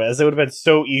the Suez, it would have been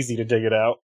so easy to dig it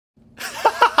out.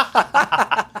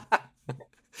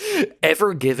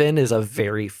 Ever Given is a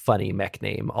very funny mech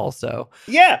name also.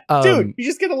 Yeah, dude, you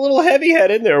just get a little heavy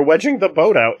head in there wedging the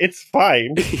boat out. It's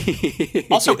fine.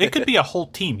 Also, it could be a whole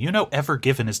team. You know Ever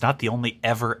Given is not the only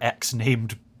Ever X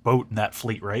named boat in that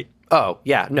fleet, right? Oh,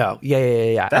 yeah, no.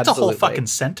 Yeah. That's absolutely. a whole fucking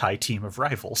Sentai team of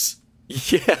rivals.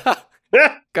 Yeah.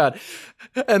 God.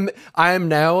 I am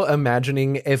now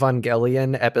imagining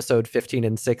Evangelion episode 15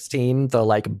 and 16,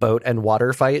 the boat and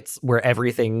water fights where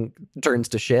everything turns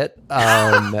to shit,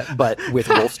 but with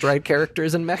Wolfstride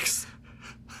characters and mechs.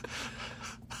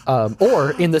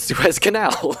 Or in the Suez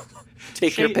Canal.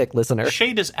 Take your pick, listener.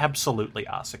 Shade is absolutely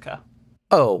Asuka.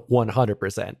 Oh,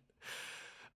 100%.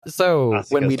 So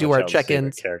Asuka's when we do our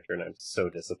check-ins, character, and I'm so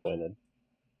disappointed.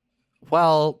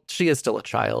 Well, she is still a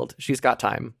child. She's got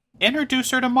time. Introduce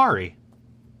her to Mari.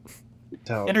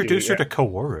 Introduce her to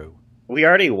Kaworu. We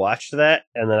already watched that,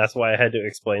 and then that's why I had to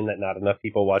explain that not enough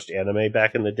people watched anime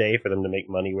back in the day for them to make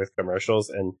money with commercials,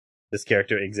 and this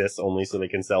character exists only so they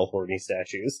can sell horny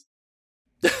statues.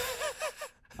 You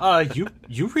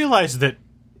realize that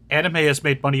anime has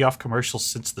made money off commercials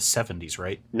since the 70s,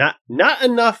 right? Not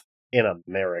enough in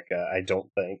America, I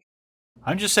don't think.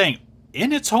 I'm just saying,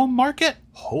 in its home market,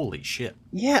 holy shit.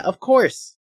 Yeah, of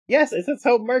course. Yes, it's its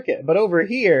home market, but over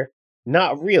here,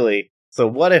 not really. So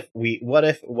what if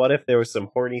there was some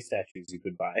horny statues you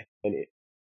could buy? And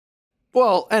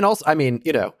Well, and also, I mean,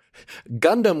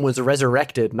 Gundam was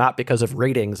resurrected not because of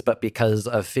ratings, but because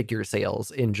of figure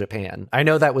sales in Japan. I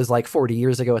know that was like 40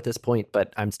 years ago at this point,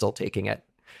 but I'm still taking it.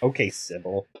 Okay,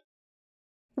 Sybil.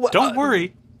 Don't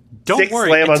worry. Don't Six worry.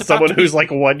 slam on It's about someone to be- who's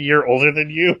like 1 year older than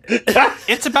you.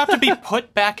 It's about to be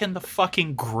put back in the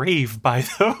fucking grave by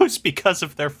those because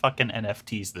of their fucking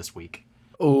NFTs this week.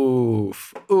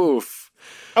 Oof.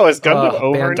 Oh, is Gundam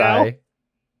over now? Bandai.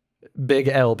 Big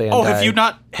L Bandai. Oh,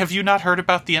 have you not heard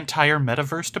about the entire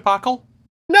metaverse debacle?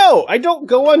 No, I don't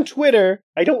go on Twitter.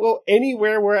 I don't go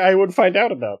anywhere where I would find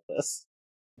out about this.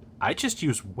 I just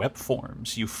use web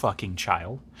forms, you fucking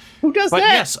child. Who does But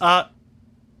that? yes,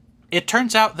 it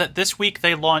turns out that this week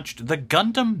they launched the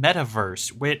Gundam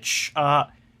Metaverse, which,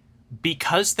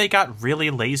 because they got really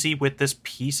lazy with this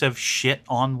piece of shit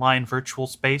online virtual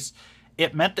space,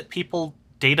 it meant that people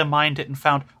data mined it and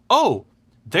found, oh,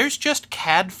 there's just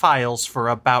CAD files for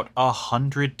about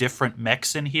 100 different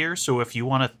mechs in here, so if you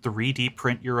want to 3D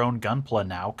print your own Gunpla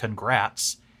now,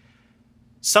 congrats.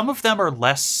 Some of them are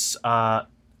less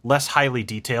highly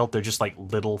detailed. They're just like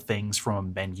little things from a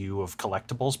menu of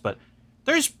collectibles, but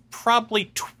there's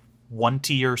probably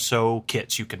 20 or so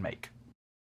kits you can make.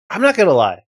 I'm not gonna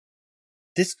lie.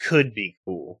 This could be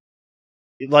cool.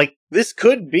 Like, this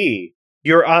could be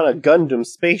you're on a Gundam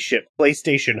spaceship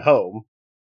PlayStation Home.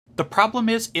 The problem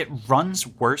is it runs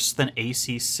worse than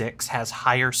AC6, has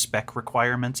higher spec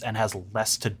requirements, and has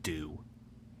less to do.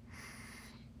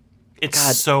 It's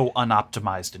so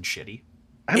unoptimized and shitty.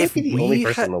 I might be the only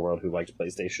person in the world who likes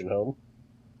PlayStation Home.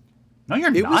 No,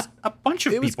 you're not. A bunch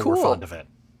of people were fond of it.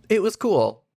 It was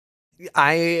cool.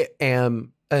 I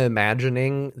am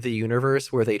imagining the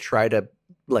universe where they try to,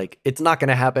 like, it's not going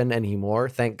to happen anymore,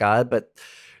 thank God, but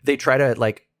they try to,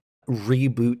 like,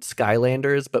 reboot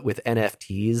Skylanders, but with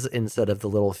NFTs instead of the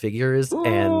little figures,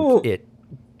 and it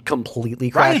completely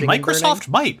crashing. Right, Microsoft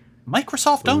might.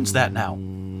 Microsoft owns that now.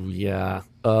 Yeah.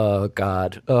 Oh,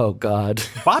 God.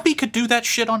 Bobby could do that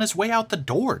shit on his way out the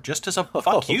door, just as a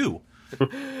fuck you.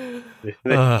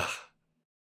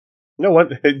 No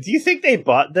one. Do you think they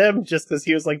bought them just because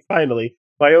he was like, finally,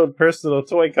 my own personal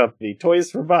toy company, Toys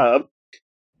for Bob?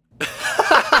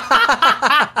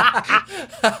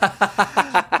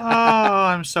 Oh,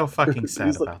 I'm so fucking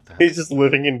sad about that. He's just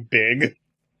living in big.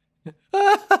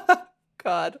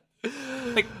 God.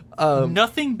 Like,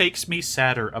 nothing makes me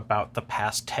sadder about the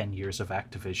past 10 years of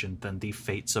Activision than the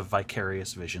fates of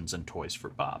Vicarious Visions and Toys for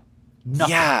Bob.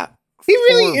 Nothing. Yeah. He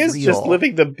really is just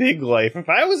living the big life. If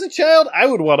I was a child, I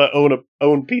would want to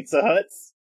own Pizza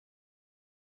Huts.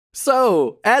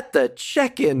 So, at the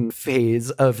check-in phase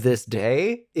of this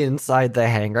day, inside the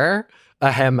hangar,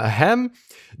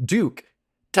 Duke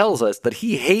tells us that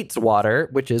he hates water,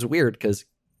 which is weird because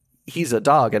he's a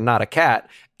dog and not a cat,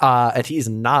 and he's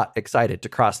not excited to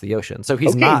cross the ocean. So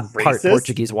he's not racist. Part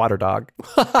Portuguese water dog.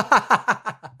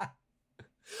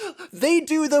 They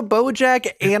do the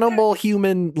BoJack animal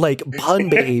human like pun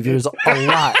behaviors a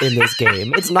lot in this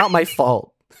game. It's not my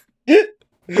fault.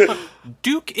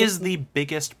 Duke is the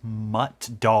biggest mutt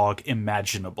dog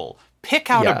imaginable.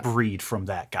 Pick out a breed from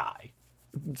that guy.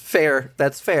 Fair.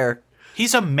 That's fair.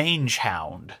 He's a mange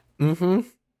hound. Mm-hmm.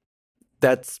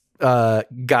 That's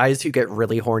guys who get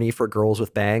really horny for girls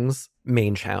with bangs.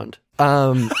 Mange hound.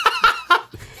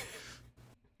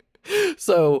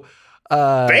 So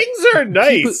bangs are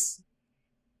nice.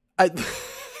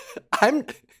 I'm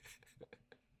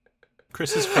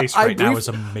Chris's face right now is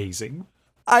amazing.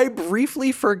 I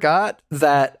briefly forgot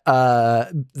that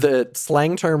the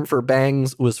slang term for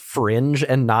bangs was fringe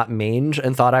and not mange,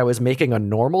 and thought I was making a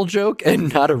normal joke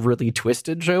and not a really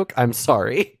twisted joke. I'm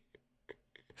sorry.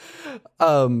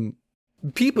 Peepoo.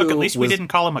 Look, at least we didn't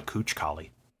call him a cooch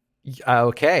collie.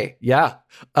 Okay, yeah.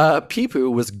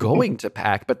 Peepoo was going to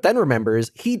pack, but then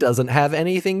remembers he doesn't have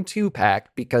anything to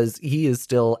pack because he is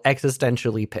still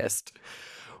existentially pissed.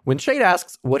 When Shade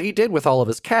asks what he did with all of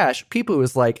his cash, Peepoo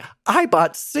is like, I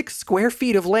bought 6 square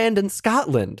feet of land in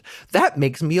Scotland. That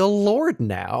makes me a lord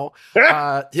now.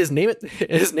 His name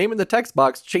in the text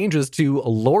box changes to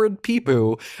Lord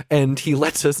Peepoo, and he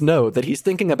lets us know that he's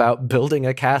thinking about building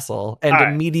a castle. And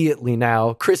immediately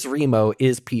now, Chris Remo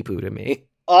is Peepoo to me.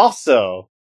 Also,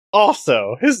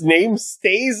 his name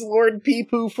stays Lord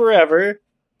Peepoo forever.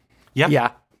 Yep.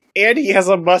 Yeah. And he has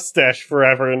a mustache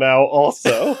forever now,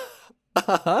 also.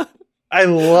 I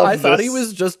love I thought this. he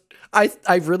was just I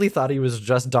really thought he was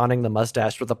just donning the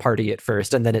mustache for the party at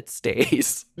first, and then it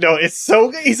stays. No, it's so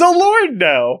he's a lord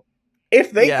now.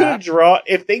 If they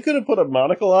could have put a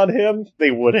monocle on him,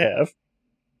 they would have.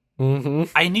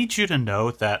 Mm-hmm. I need you to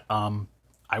know that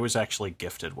I was actually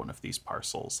gifted one of these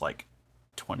parcels like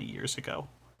 20 years ago.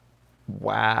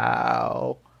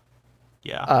 Wow.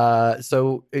 Yeah.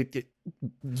 So if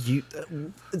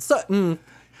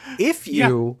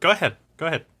you Go ahead.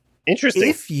 Interesting.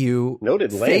 if you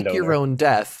Noted fake landowner. your own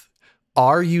death,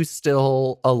 are you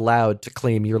still allowed to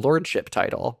claim your lordship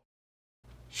title?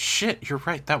 Shit, you're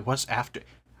right. That was after.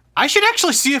 I should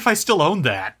actually see if I still own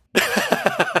that.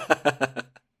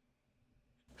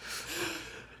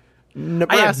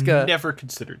 Nebraska. I have never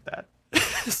considered that.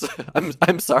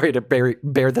 I'm sorry to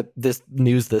bear this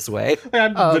news this way.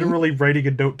 I'm literally writing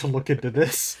a note to look into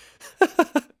this.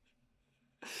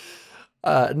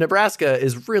 Nebraska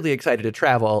is really excited to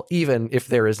travel, even if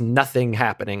there is nothing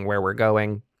happening where we're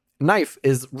going. Knife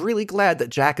is really glad that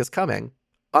Jack is coming.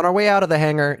 On our way out of the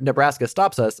hangar, Nebraska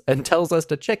stops us and tells us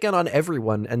to check in on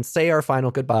everyone and say our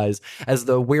final goodbyes, as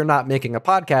though we're not making a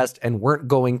podcast and weren't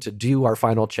going to do our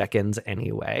final check-ins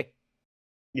anyway.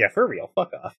 Yeah, for real.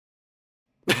 Fuck off.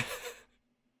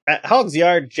 At Hog's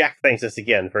Yard, Jack thanks us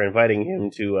again for inviting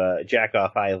him to Jack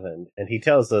Off Island, and he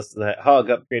tells us that Hog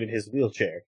upgraded his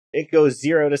wheelchair. It goes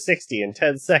 0 to 60 in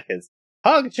 10 seconds.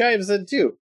 Hog chimes in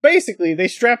too. Basically, they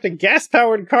strapped a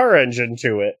gas-powered car engine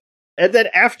to it. And then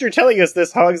after telling us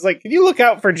this, Hog's like, can you look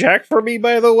out for Jack for me,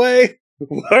 by the way?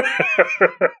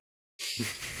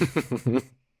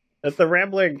 At the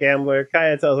Rambler and Gambler,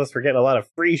 Kaya tells us we're getting a lot of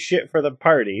free shit for the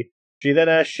party. She then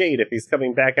asks Shade if he's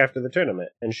coming back after the tournament,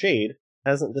 and Shade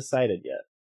hasn't decided yet.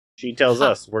 She tells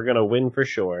us we're gonna win for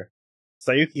sure.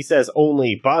 Sayuki says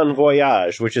only bon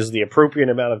voyage, which is the appropriate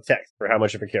amount of text for how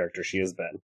much of a character she has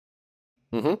been.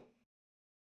 Mm-hmm.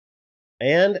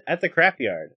 And at the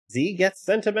Crapyard, Z gets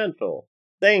sentimental,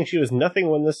 saying she was nothing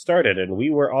when this started, and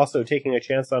we were also taking a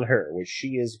chance on her, which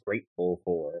she is grateful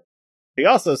for. She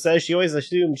also says she always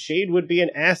assumed Shade would be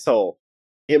an asshole.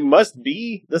 It must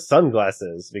be the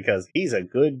sunglasses, because he's a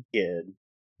good kid.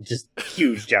 Just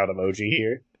huge down emoji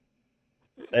here.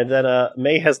 And then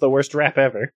May has the worst rap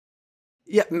ever.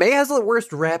 Yeah, May has the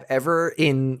worst rap ever,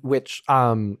 in which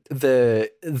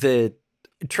the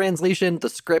translation, the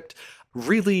script,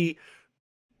 really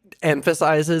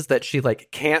emphasizes that she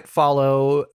can't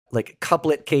follow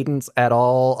couplet cadence at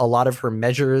all. A lot of her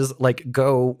measures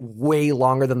go way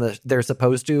longer than they're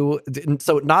supposed to. And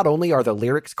so not only are the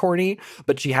lyrics corny,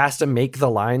 but she has to make the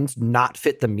lines not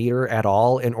fit the meter at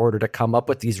all in order to come up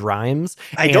with these rhymes.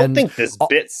 I don't think this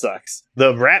bit sucks.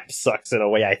 The rap sucks in a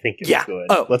way I think is good.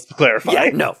 Oh, let's clarify.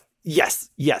 Yeah, no. Yes.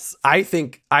 I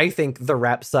think the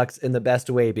rap sucks in the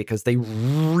best way because they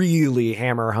really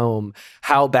hammer home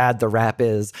how bad the rap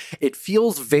is. It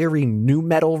feels very nu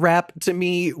metal rap to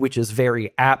me, which is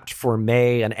very apt for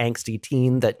May, an angsty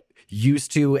teen that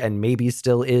used to and maybe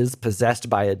still is possessed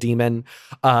by a demon.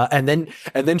 And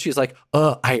then she's like,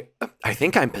 I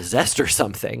think I'm possessed or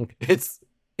something.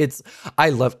 I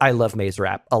love May's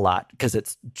rap a lot because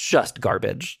it's just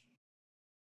garbage.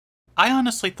 I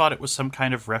honestly thought it was some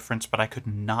kind of reference, but I could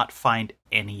not find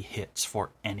any hits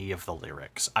for any of the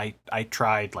lyrics. I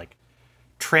tried,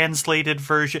 translated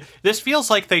version. This feels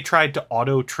like they tried to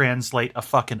auto-translate a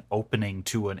fucking opening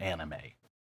to an anime.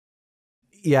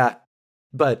 Yeah,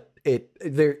 but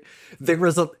there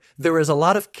was a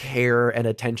lot of care and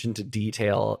attention to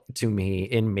detail to me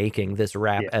in making this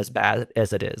rap as bad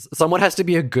as it is. Someone has to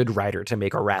be a good writer to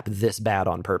make a rap this bad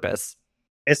on purpose.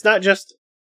 It's not just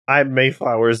I'm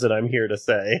Mayflowers and I'm here to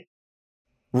say.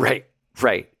 Right,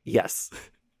 yes.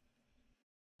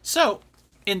 So,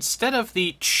 instead of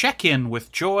the check-in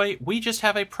with Joy, we just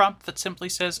have a prompt that simply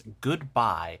says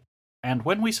goodbye. And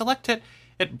when we select it,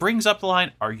 it brings up the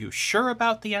line, "Are you sure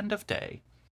about the end of day?"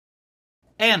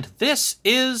 And this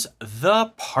is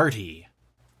the party.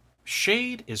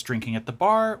 Shade is drinking at the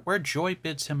bar, where Joy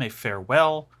bids him a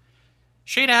farewell.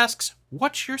 Shade asks,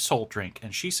 "What's your soul drink?"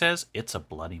 And she says, "It's a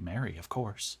Bloody Mary, of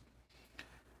course."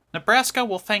 Nebraska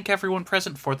will thank everyone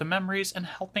present for the memories and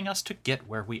helping us to get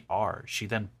where we are. She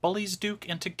then bullies Duke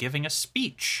into giving a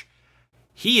speech.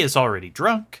 He is already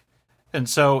drunk, and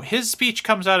so his speech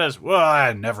comes out as, "Well,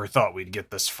 I never thought we'd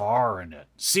get this far, and it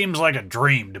seems like a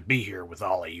dream to be here with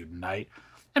all of you tonight."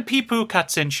 And Peepoo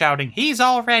cuts in shouting, "He's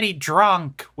already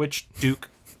drunk," which Duke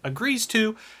agrees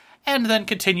to, and then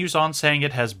continues on saying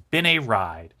it has been a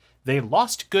ride. They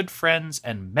lost good friends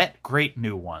and met great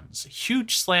new ones.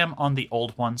 Huge slam on the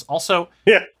old ones. Also,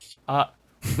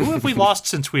 who have we lost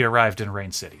since we arrived in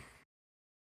Rain City?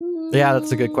 Yeah,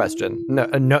 that's a good question.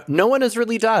 No one has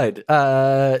really died.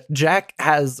 Jack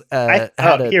has had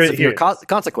a severe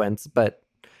consequence, but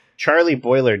Charlie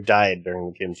Boiler died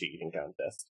during the kimchi eating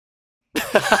contest.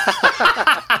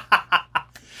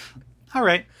 All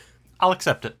right, I'll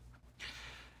accept it.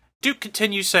 Duke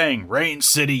continues saying, Rain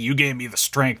City, you gave me the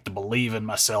strength to believe in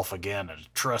myself again and to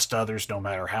trust others no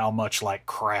matter how much like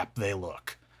crap they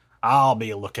look. I'll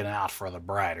be looking out for the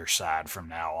brighter side from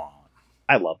now on.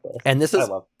 I love this. And this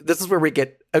is where we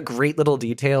get a great little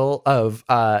detail of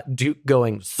Duke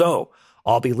going, so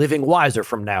I'll be living wiser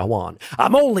from now on.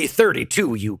 I'm only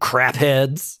 32, you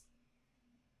crapheads.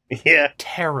 Yeah.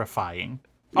 Terrifying.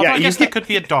 Although I guess that could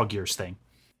be a dog years thing.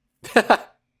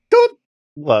 Don't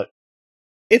look.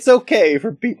 It's okay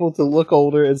for people to look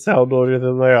older and sound older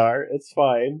than they are. It's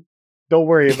fine. Don't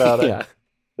worry about it. Yeah.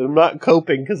 I'm not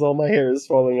coping because all my hair is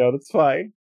falling out. It's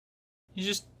fine. You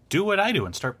just do what I do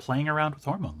and start playing around with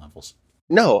hormone levels.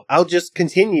 No, I'll just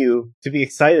continue to be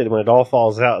excited when it all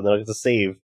falls out, and then I'll get to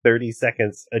save 30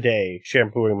 seconds a day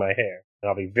shampooing my hair. And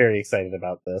I'll be very excited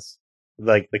about this.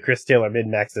 Like, the Chris Taylor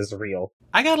Min-Max is real.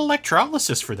 I got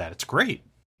electrolysis for that. It's great.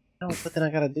 No, but then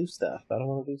I gotta do stuff. I don't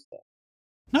want to do stuff.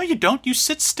 No, you don't. You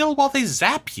sit still while they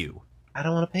zap you. I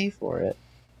don't want to pay for it.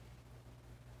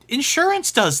 Insurance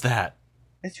does that.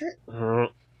 It's your...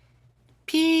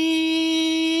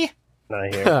 Pee.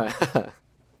 Not here.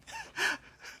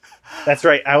 That's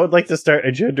right. I would like to start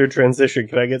a gender transition.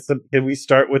 Can we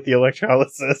start with the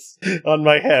electrolysis on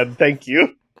my head? Thank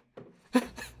you.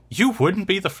 You wouldn't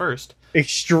be the first.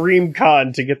 Extreme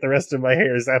con to get the rest of my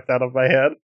hair zapped out of my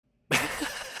head.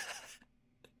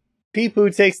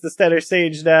 Peepoo takes the center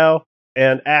stage now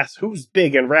and asks who's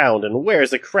big and round and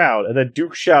wears a crown, and then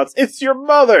Duke shouts, "It's your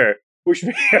mother!" Which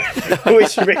makes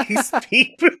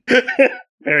Peepoo...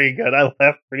 Very good. I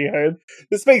laughed pretty hard.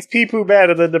 This makes Peepoo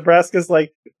mad, and then Nebraska's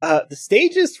like, the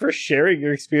stage is for sharing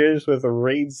your experience with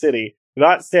Rain City,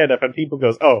 not stand-up. And Peepoo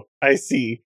goes, "Oh, I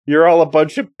see. You're all a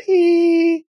bunch of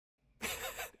pee."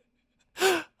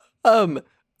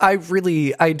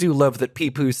 I do love that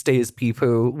Peepoo stays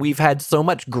Peepoo. We've had so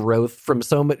much growth from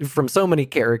so many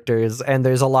characters, and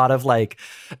there's a lot of like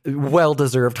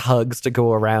well-deserved hugs to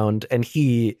go around, and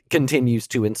he continues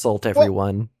to insult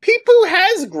everyone. Well, Peepoo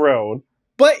has grown,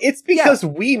 but it's because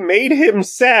we made him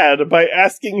sad by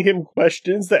asking him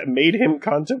questions that made him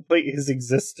contemplate his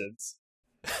existence.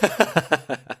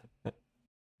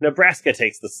 Nebraska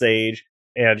takes the stage,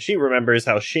 and she remembers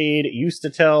how Shade used to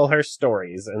tell her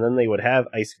stories, and then they would have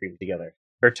ice cream together.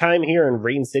 Her time here in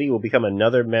Rain City will become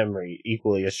another memory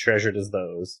equally as treasured as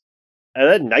those. And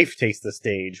then Knife takes the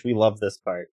stage. We love this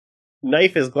part.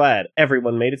 Knife is glad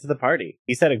everyone made it to the party.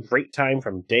 He's had a great time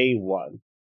from day one.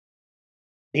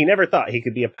 He never thought he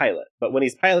could be a pilot, but when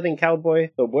he's piloting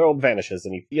Cowboy, the world vanishes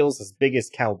and he feels as big as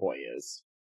Cowboy is.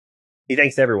 He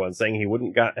thanks everyone, saying he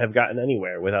wouldn't have gotten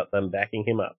anywhere without them backing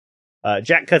him up.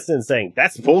 Jack cuts in saying,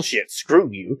 "That's bullshit, screw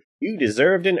you. You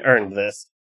deserved and earned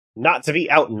this." Not to be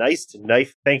out-niced,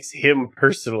 Knife thanks him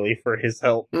personally for his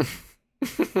help.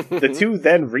 The two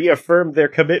then reaffirm their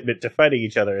commitment to fighting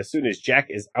each other as soon as Jack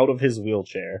is out of his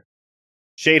wheelchair.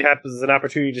 Shade has an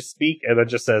opportunity to speak and then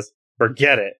just says,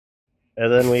 "Forget it."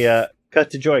 And then we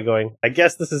cut to Joy going, "I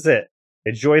guess this is it.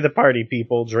 Enjoy the party,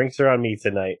 people. Drinks are on me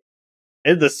tonight."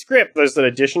 In the script, there's an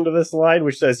addition to this line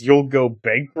which says, "You'll go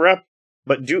bankrupt."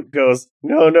 But Duke goes,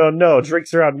 No,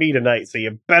 drinks are on me tonight, so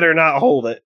you better not hold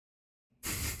it."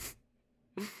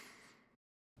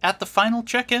 At the final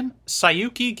check-in,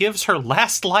 Sayuki gives her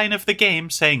last line of the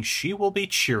game, saying she will be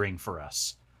cheering for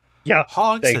us. Yeah,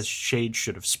 Hog thanks. says Shade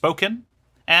should have spoken,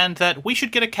 and that we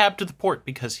should get a cab to the port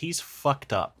because he's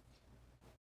fucked up.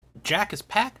 Jack is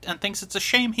packed and thinks it's a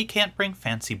shame he can't bring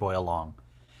Fancy Boy along.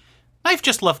 Knife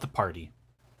just loved the party.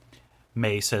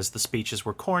 May says the speeches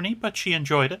were corny, but she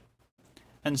enjoyed it.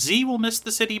 And Z will miss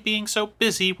the city being so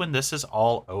busy when this is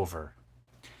all over.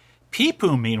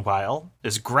 Peepoo, meanwhile,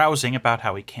 is grousing about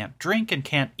how he can't drink and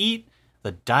can't eat,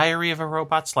 the diary of a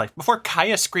robot's life, before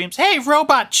Kaya screams, "Hey,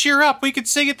 robot, cheer up, we could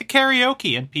sing at the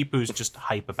karaoke," and Peepoo's just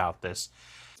hype about this.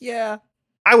 Yeah.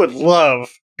 I would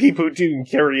love Peepoo doing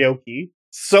karaoke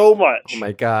so much. Oh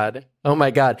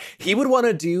my god. He would want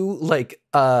to do like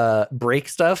Break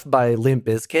Stuff by Limp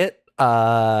Bizkit.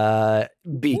 No,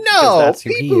 that's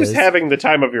who he Peepoo's is. having the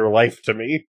time of your life to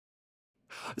me.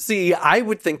 See, I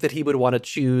would think that he would want to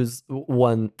choose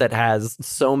one that has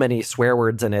so many swear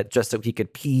words in it just so he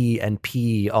could pee and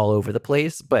pee all over the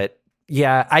place. But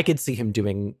yeah, I could see him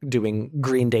doing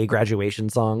Green Day Graduation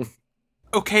Song.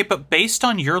 Okay, but based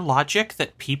on your logic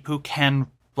that Peepoo can,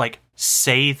 like,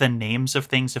 say the names of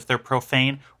things if they're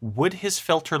profane, would his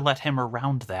filter let him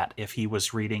around that if he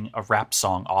was reading a rap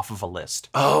song off of a list?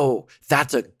 Oh,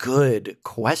 that's a good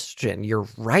question. You're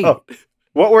right. Oh,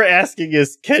 what we're asking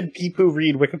is, can Peepoo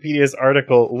read Wikipedia's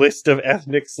article, List of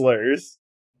Ethnic Slurs?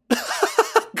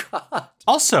 God.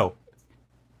 Also,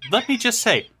 let me just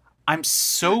say, I'm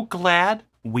so glad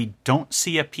we don't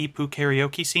see a pee-poo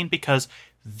karaoke scene, because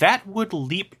that would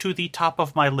leap to the top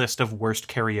of my list of worst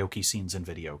karaoke scenes in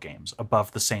video games,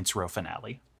 above the Saints Row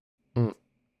finale. Mm.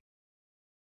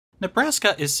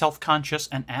 Nebraska is self-conscious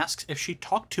and asks if she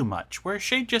talked too much, where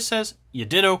Shade just says, "You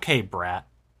did okay, brat."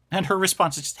 And her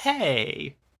response is just,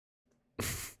 "Hey."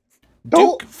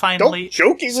 Duke finally... Don't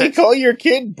jokingly call your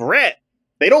kid Brett.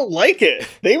 They don't like it.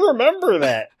 They remember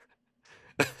that.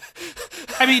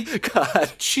 I mean,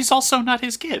 God. She's also not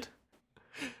his kid.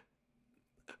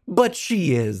 But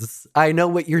she is. I know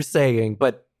what you're saying,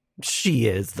 but she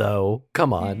is, though.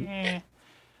 Come on.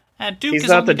 Duke He's is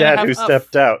not the only gonna dad have who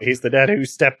stepped out. He's the dad who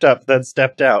stepped up, then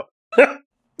stepped out.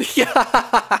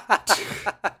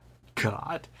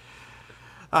 God.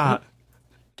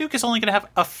 Duke is only going to have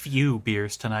a few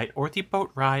beers tonight, or the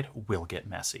boat ride will get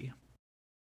messy.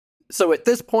 So at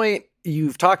this point,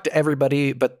 you've talked to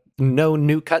everybody, but no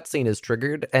new cutscene is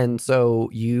triggered, and so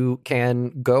you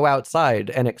can go outside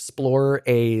and explore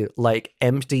a like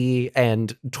empty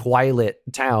and twilight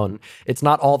town. It's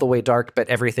not all the way dark, but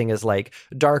everything is like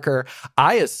darker.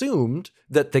 I assumed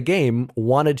that the game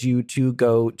wanted you to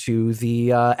go to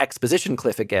the exposition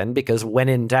cliff again, because when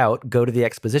in doubt, go to the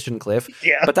exposition cliff.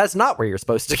 Yeah. But that's not where you're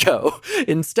supposed to go.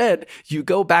 Instead, you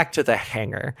go back to the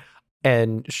hangar.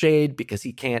 And Shade, because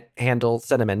he can't handle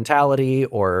sentimentality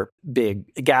or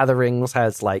big gatherings,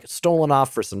 has like stolen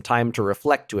off for some time to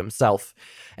reflect to himself.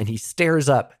 And he stares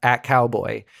up at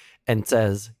Cowboy and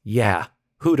says, "Yeah,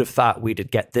 who'd have thought we'd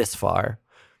get this far?"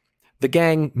 The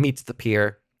gang meets the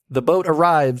pier. The boat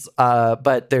arrives,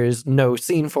 but there's no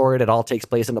scene for it. It all takes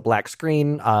place in a black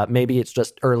screen. Maybe it's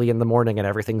just early in the morning and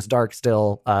everything's dark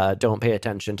still. Don't pay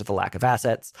attention to the lack of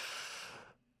assets.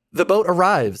 The boat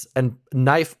arrives and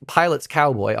Knife pilots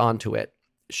Cowboy onto it.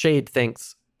 Shade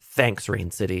thinks, "Thanks,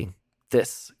 Rain City.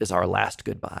 This is our last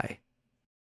goodbye."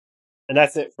 And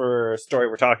that's it for story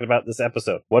we're talking about this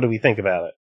episode. What do we think about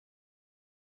it?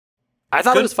 I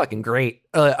thought it was fucking great.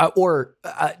 Let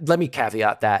me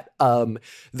caveat that.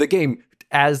 The game,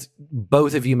 as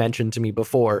both of you mentioned to me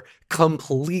before,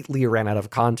 completely ran out of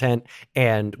content,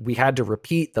 and we had to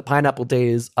repeat the Pineapple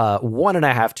Days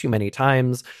 1.5 too many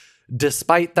times.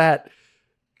 Despite that,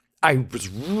 I was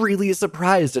really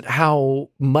surprised at how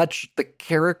much the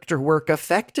character work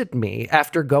affected me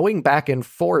after going back and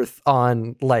forth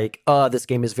on like, this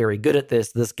game is very good at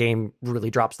this. This game really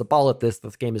drops the ball at this.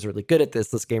 This game is really good at this.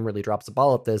 This game really drops the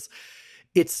ball at this.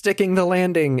 It's sticking the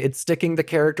landing. It's sticking the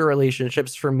character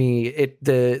relationships for me.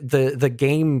 The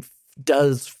game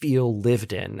does feel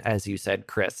lived in, as you said,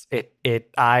 Chris.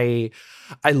 I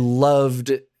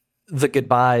loved the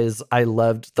goodbyes. I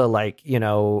loved the, like, you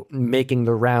know, making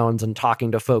the rounds and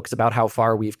talking to folks about how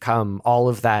far we've come. All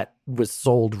of that was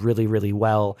sold really, really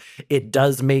well. It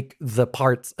does make the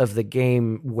parts of the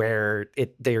game where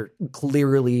they're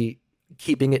clearly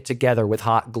keeping it together with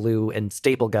hot glue and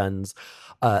staple guns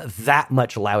that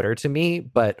much louder to me.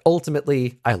 But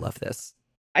ultimately, I love this.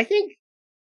 I think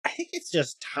it's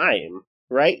just time,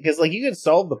 right? Because like you can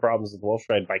solve the problems with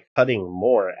Wolfstride by cutting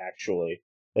more, actually.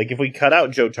 Like, if we cut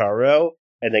out Jotaro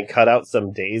and then cut out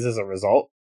some days as a result,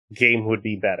 game would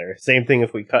be better. Same thing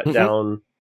if we cut down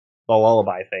the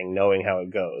lullaby thing, knowing how it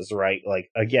goes, right? Like,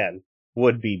 again,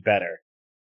 would be better.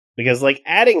 Because, like,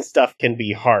 adding stuff can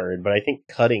be hard, but I think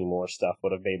cutting more stuff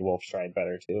would have made Wolfstride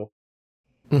better, too.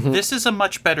 Mm-hmm. This is a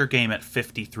much better game at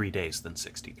 53 days than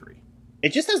 63.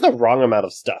 It just has the wrong amount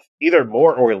of stuff. Either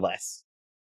more or less.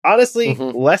 Honestly,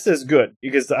 less is good,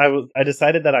 because I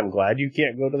decided that I'm glad you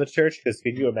can't go to the church, because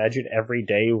could you imagine every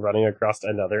day running across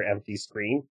another empty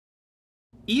screen?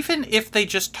 Even if they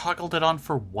just toggled it on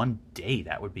for one day,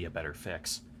 that would be a better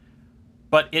fix.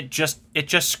 But it just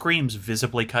screams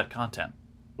visibly cut content.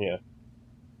 Yeah.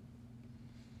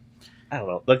 I don't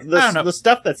know. The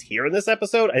stuff that's here in this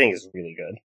episode, I think is really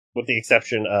good. With the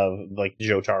exception of, like,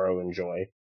 Jotaro and Joy.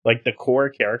 Like, the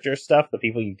core character stuff, the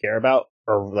people you care about,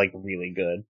 are, like, really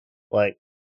good. Like,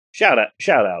 shout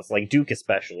outs, like Duke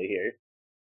especially here.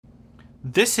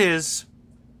 This is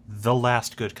the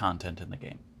last good content in the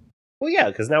game. Well, yeah,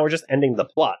 because now we're just ending the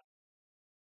plot.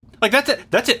 Like, that's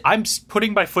it. I'm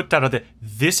putting my foot down on that.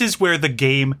 This is where the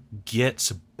game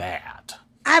gets bad.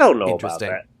 I don't know about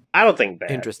that. I don't think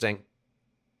bad. Interesting.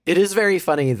 It is very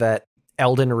funny that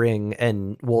Elden Ring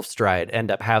and Wolfstride end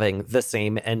up having the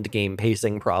same endgame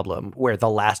pacing problem, where the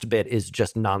last bit is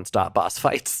just nonstop boss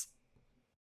fights.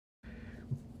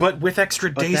 But with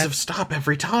extra days of stop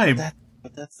every time.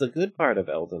 But that's the good part of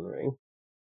Elden Ring.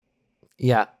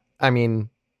 Yeah, I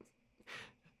mean,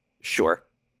 sure.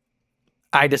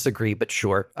 I disagree, but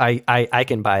sure. I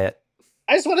can buy it.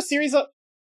 I just want a series of...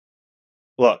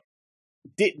 Look,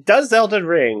 Does Elden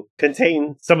Ring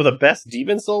contain some of the best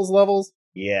Demon Souls levels?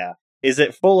 Yeah. Is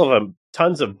it full of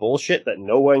tons of bullshit that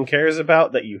no one cares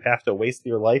about that you have to waste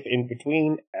your life in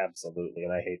between? Absolutely,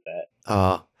 and I hate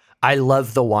that. I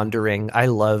love the wandering. I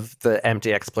love the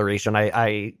empty exploration.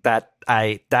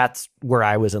 That's where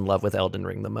I was in love with Elden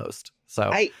Ring the most.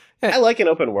 So I like an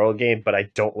open world game, but I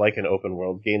don't like an open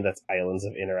world game that's islands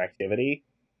of interactivity,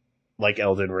 like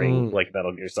Elden Ring, like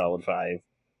Metal Gear Solid 5,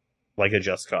 like a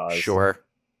Just Cause. Sure.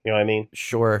 You know what I mean?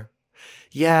 Sure.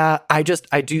 Yeah, I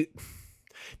do.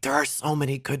 There are so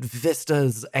many good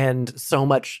vistas and so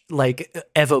much like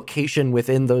evocation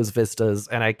within those vistas,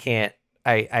 and I can't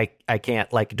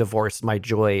like divorce my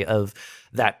joy of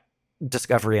that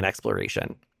discovery and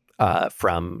exploration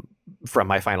from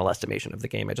my final estimation of the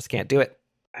game. I just can't do it.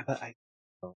 I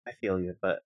feel you,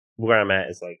 but where I'm at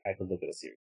is like I could look at a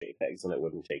series of JPEGs and it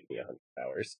wouldn't take me 100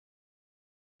 hours.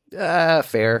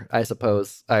 Fair, I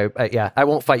suppose. I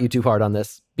won't fight you too hard on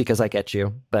this because I get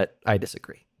you, but I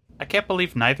disagree. I can't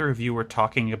believe neither of you were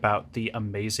talking about the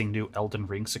amazing new Elden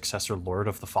Ring successor, Lord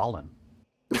of the Fallen.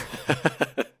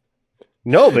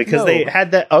 No, because they had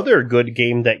that other good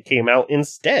game that came out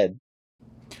instead.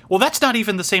 Well, that's not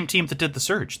even the same team that did The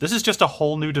Surge. This is just a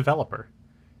whole new developer.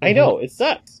 I know, it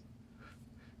sucks.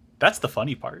 That's the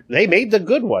funny part. They made the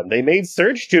good one. They made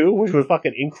Surge 2, which was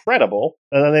fucking incredible,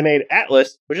 and then they made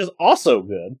Atlas, which is also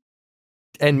good.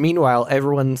 And meanwhile,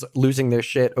 everyone's losing their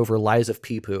shit over Lies of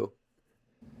Pee-Poo.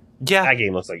 Yeah. That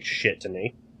game looks like shit to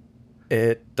me.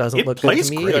 It doesn't look good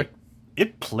to me either.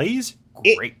 It plays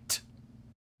great.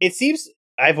 It seems...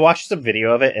 I've watched some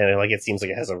video of it, and it seems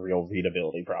like it has a real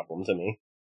readability problem to me.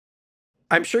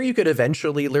 I'm sure you could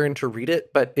eventually learn to read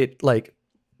it, but it, like...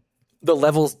 The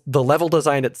level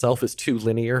design itself is too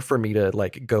linear for me to,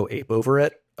 like, go ape over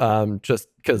it. Just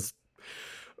because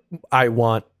I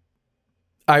want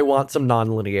some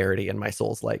non-linearity in my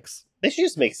Souls likes. They should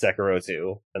just make Sekiro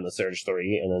 2 and the Surge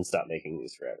 3 and then stop making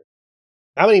these forever.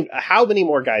 How many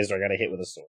more guys do I gotta hit with a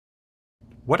sword?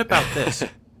 What about this?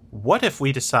 What if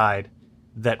we decide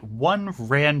that one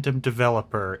random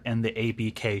developer in the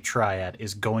ABK triad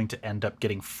is going to end up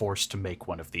getting forced to make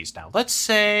one of these now? Let's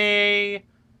say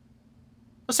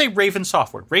Raven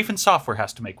Software. Raven Software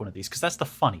has to make one of these because that's the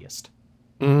funniest.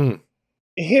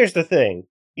 Here's the thing.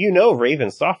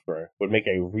 Raven Software would make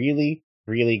a really,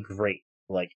 really great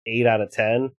 8 out of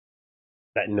 10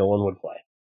 that no one would play.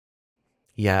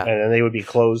 Yeah. And then they would be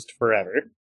closed forever.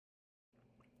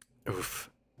 Oof.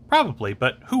 Probably,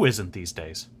 but who isn't these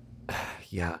days?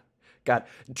 Yeah. God,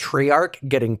 Treyarch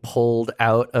getting pulled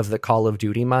out of the Call of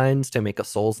Duty mines to make a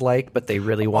Souls-like, but they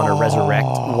really want to resurrect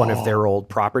one of their old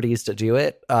properties to do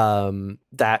it.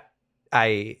 That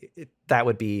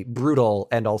would be brutal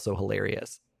and also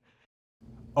hilarious.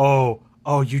 Oh,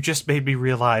 you just made me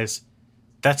realize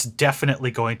that's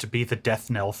definitely going to be the death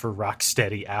knell for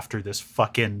Rocksteady after this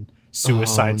fucking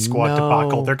Suicide Squad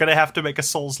debacle. They're going to have to make a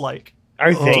Souls-like.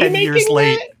 Are they 10 making years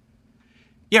late? that?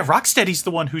 Yeah, Rocksteady's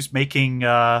the one who's making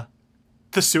the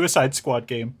Suicide Squad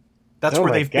game. That's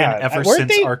where they've been ever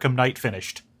since Arkham Knight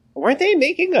finished. Weren't they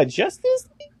making a Justice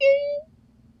League game?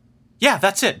 Yeah,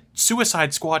 that's it.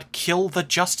 Suicide Squad Kill the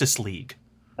Justice League.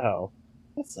 Oh,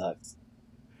 that sucks.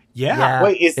 Yeah.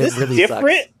 Wait, is this really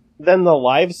different than the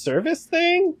live service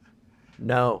thing?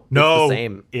 No, it's the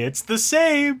same. It's the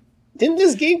same. Didn't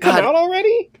this game come out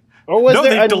already? Or was there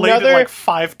they've another... delayed it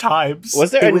 5 times.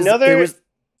 Was there another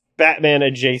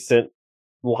Batman-adjacent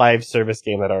live service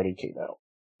game that already came out?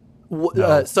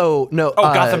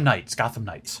 Gotham Knights. Gotham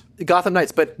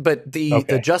Knights, but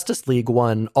the Justice League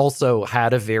one also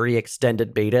had a very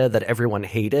extended beta that everyone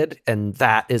hated, and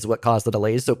that is what caused the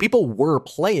delays. So people were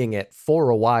playing it for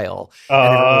a while,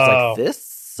 and everyone was like, "This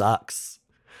sucks."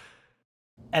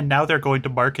 And now they're going to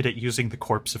market it using the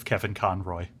corpse of Kevin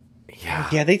Conroy.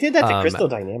 Yeah, they did that to Crystal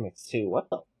Dynamics too. What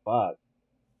the fuck?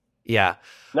 Yeah,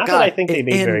 not that I think they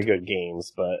made very good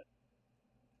games, but.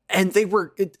 And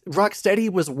Rocksteady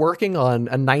was working on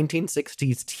a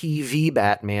 1960s TV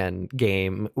Batman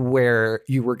game where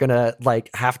you were gonna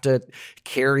have to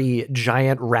carry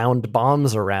giant round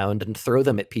bombs around and throw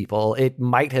them at people. It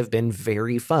might have been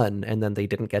very fun, and then they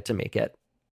didn't get to make it.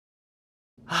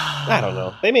 I don't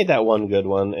know. They made that one good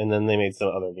one, and then they made some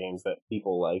other games that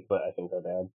people like, but I think are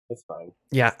bad. It's fine.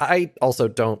 Yeah, I also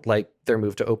don't like their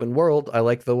move to open world. I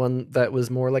like the one that was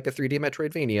more like a 3D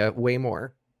Metroidvania way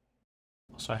more.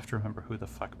 So I have to remember who the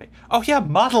fuck made... Oh yeah,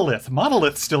 Monolith.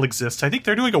 Monolith still exists. I think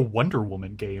they're doing a Wonder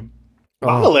Woman game.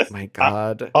 Monolith. Oh my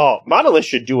god. Monolith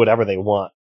should do whatever they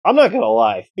want. I'm not gonna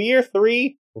lie. Fear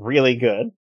 3, really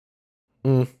good.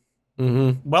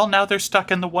 Mm-hmm. Well, now they're stuck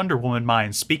in the Wonder Woman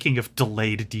mine. Speaking of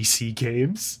delayed DC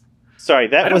games. Sorry,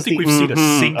 that I don't was think the we've seen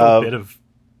a single bit of.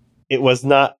 It was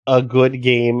not a good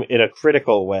game in a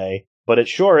critical way, but it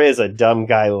sure is a dumb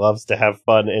guy loves to have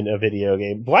fun in a video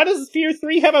game. Why does Fear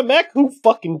 3 have a mech? Who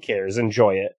fucking cares?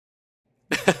 Enjoy it.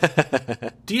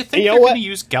 Do you think they're going to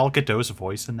use Gal Gadot's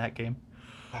voice in that game?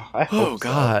 I hope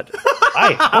God. So.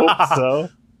 I hope so.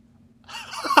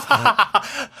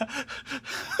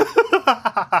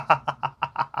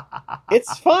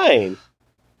 It's fine.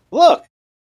 Look.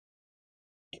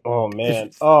 Oh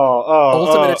man.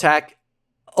 Ultimate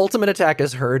Attack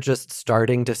is her just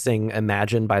starting to sing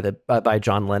Imagine by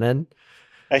John Lennon.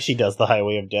 As she does the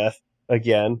Highway of Death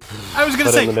again. I was going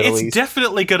to say, it's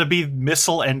definitely going to be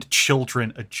missile and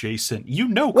children adjacent.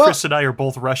 Chris and I are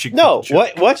both rushing. No,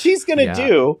 what she's going to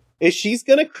do is she's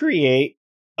going to create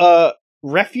a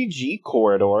refugee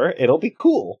corridor. It'll be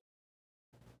cool.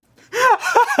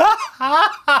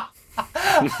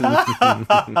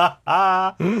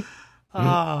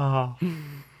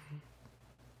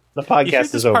 The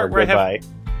podcast is over. Goodbye.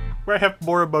 Where I have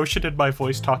more emotion in my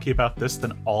voice talking about this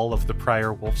than all of the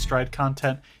prior Wolfstride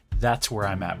content, that's where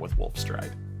I'm at with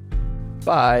Wolfstride.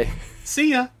 Bye.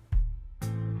 See ya.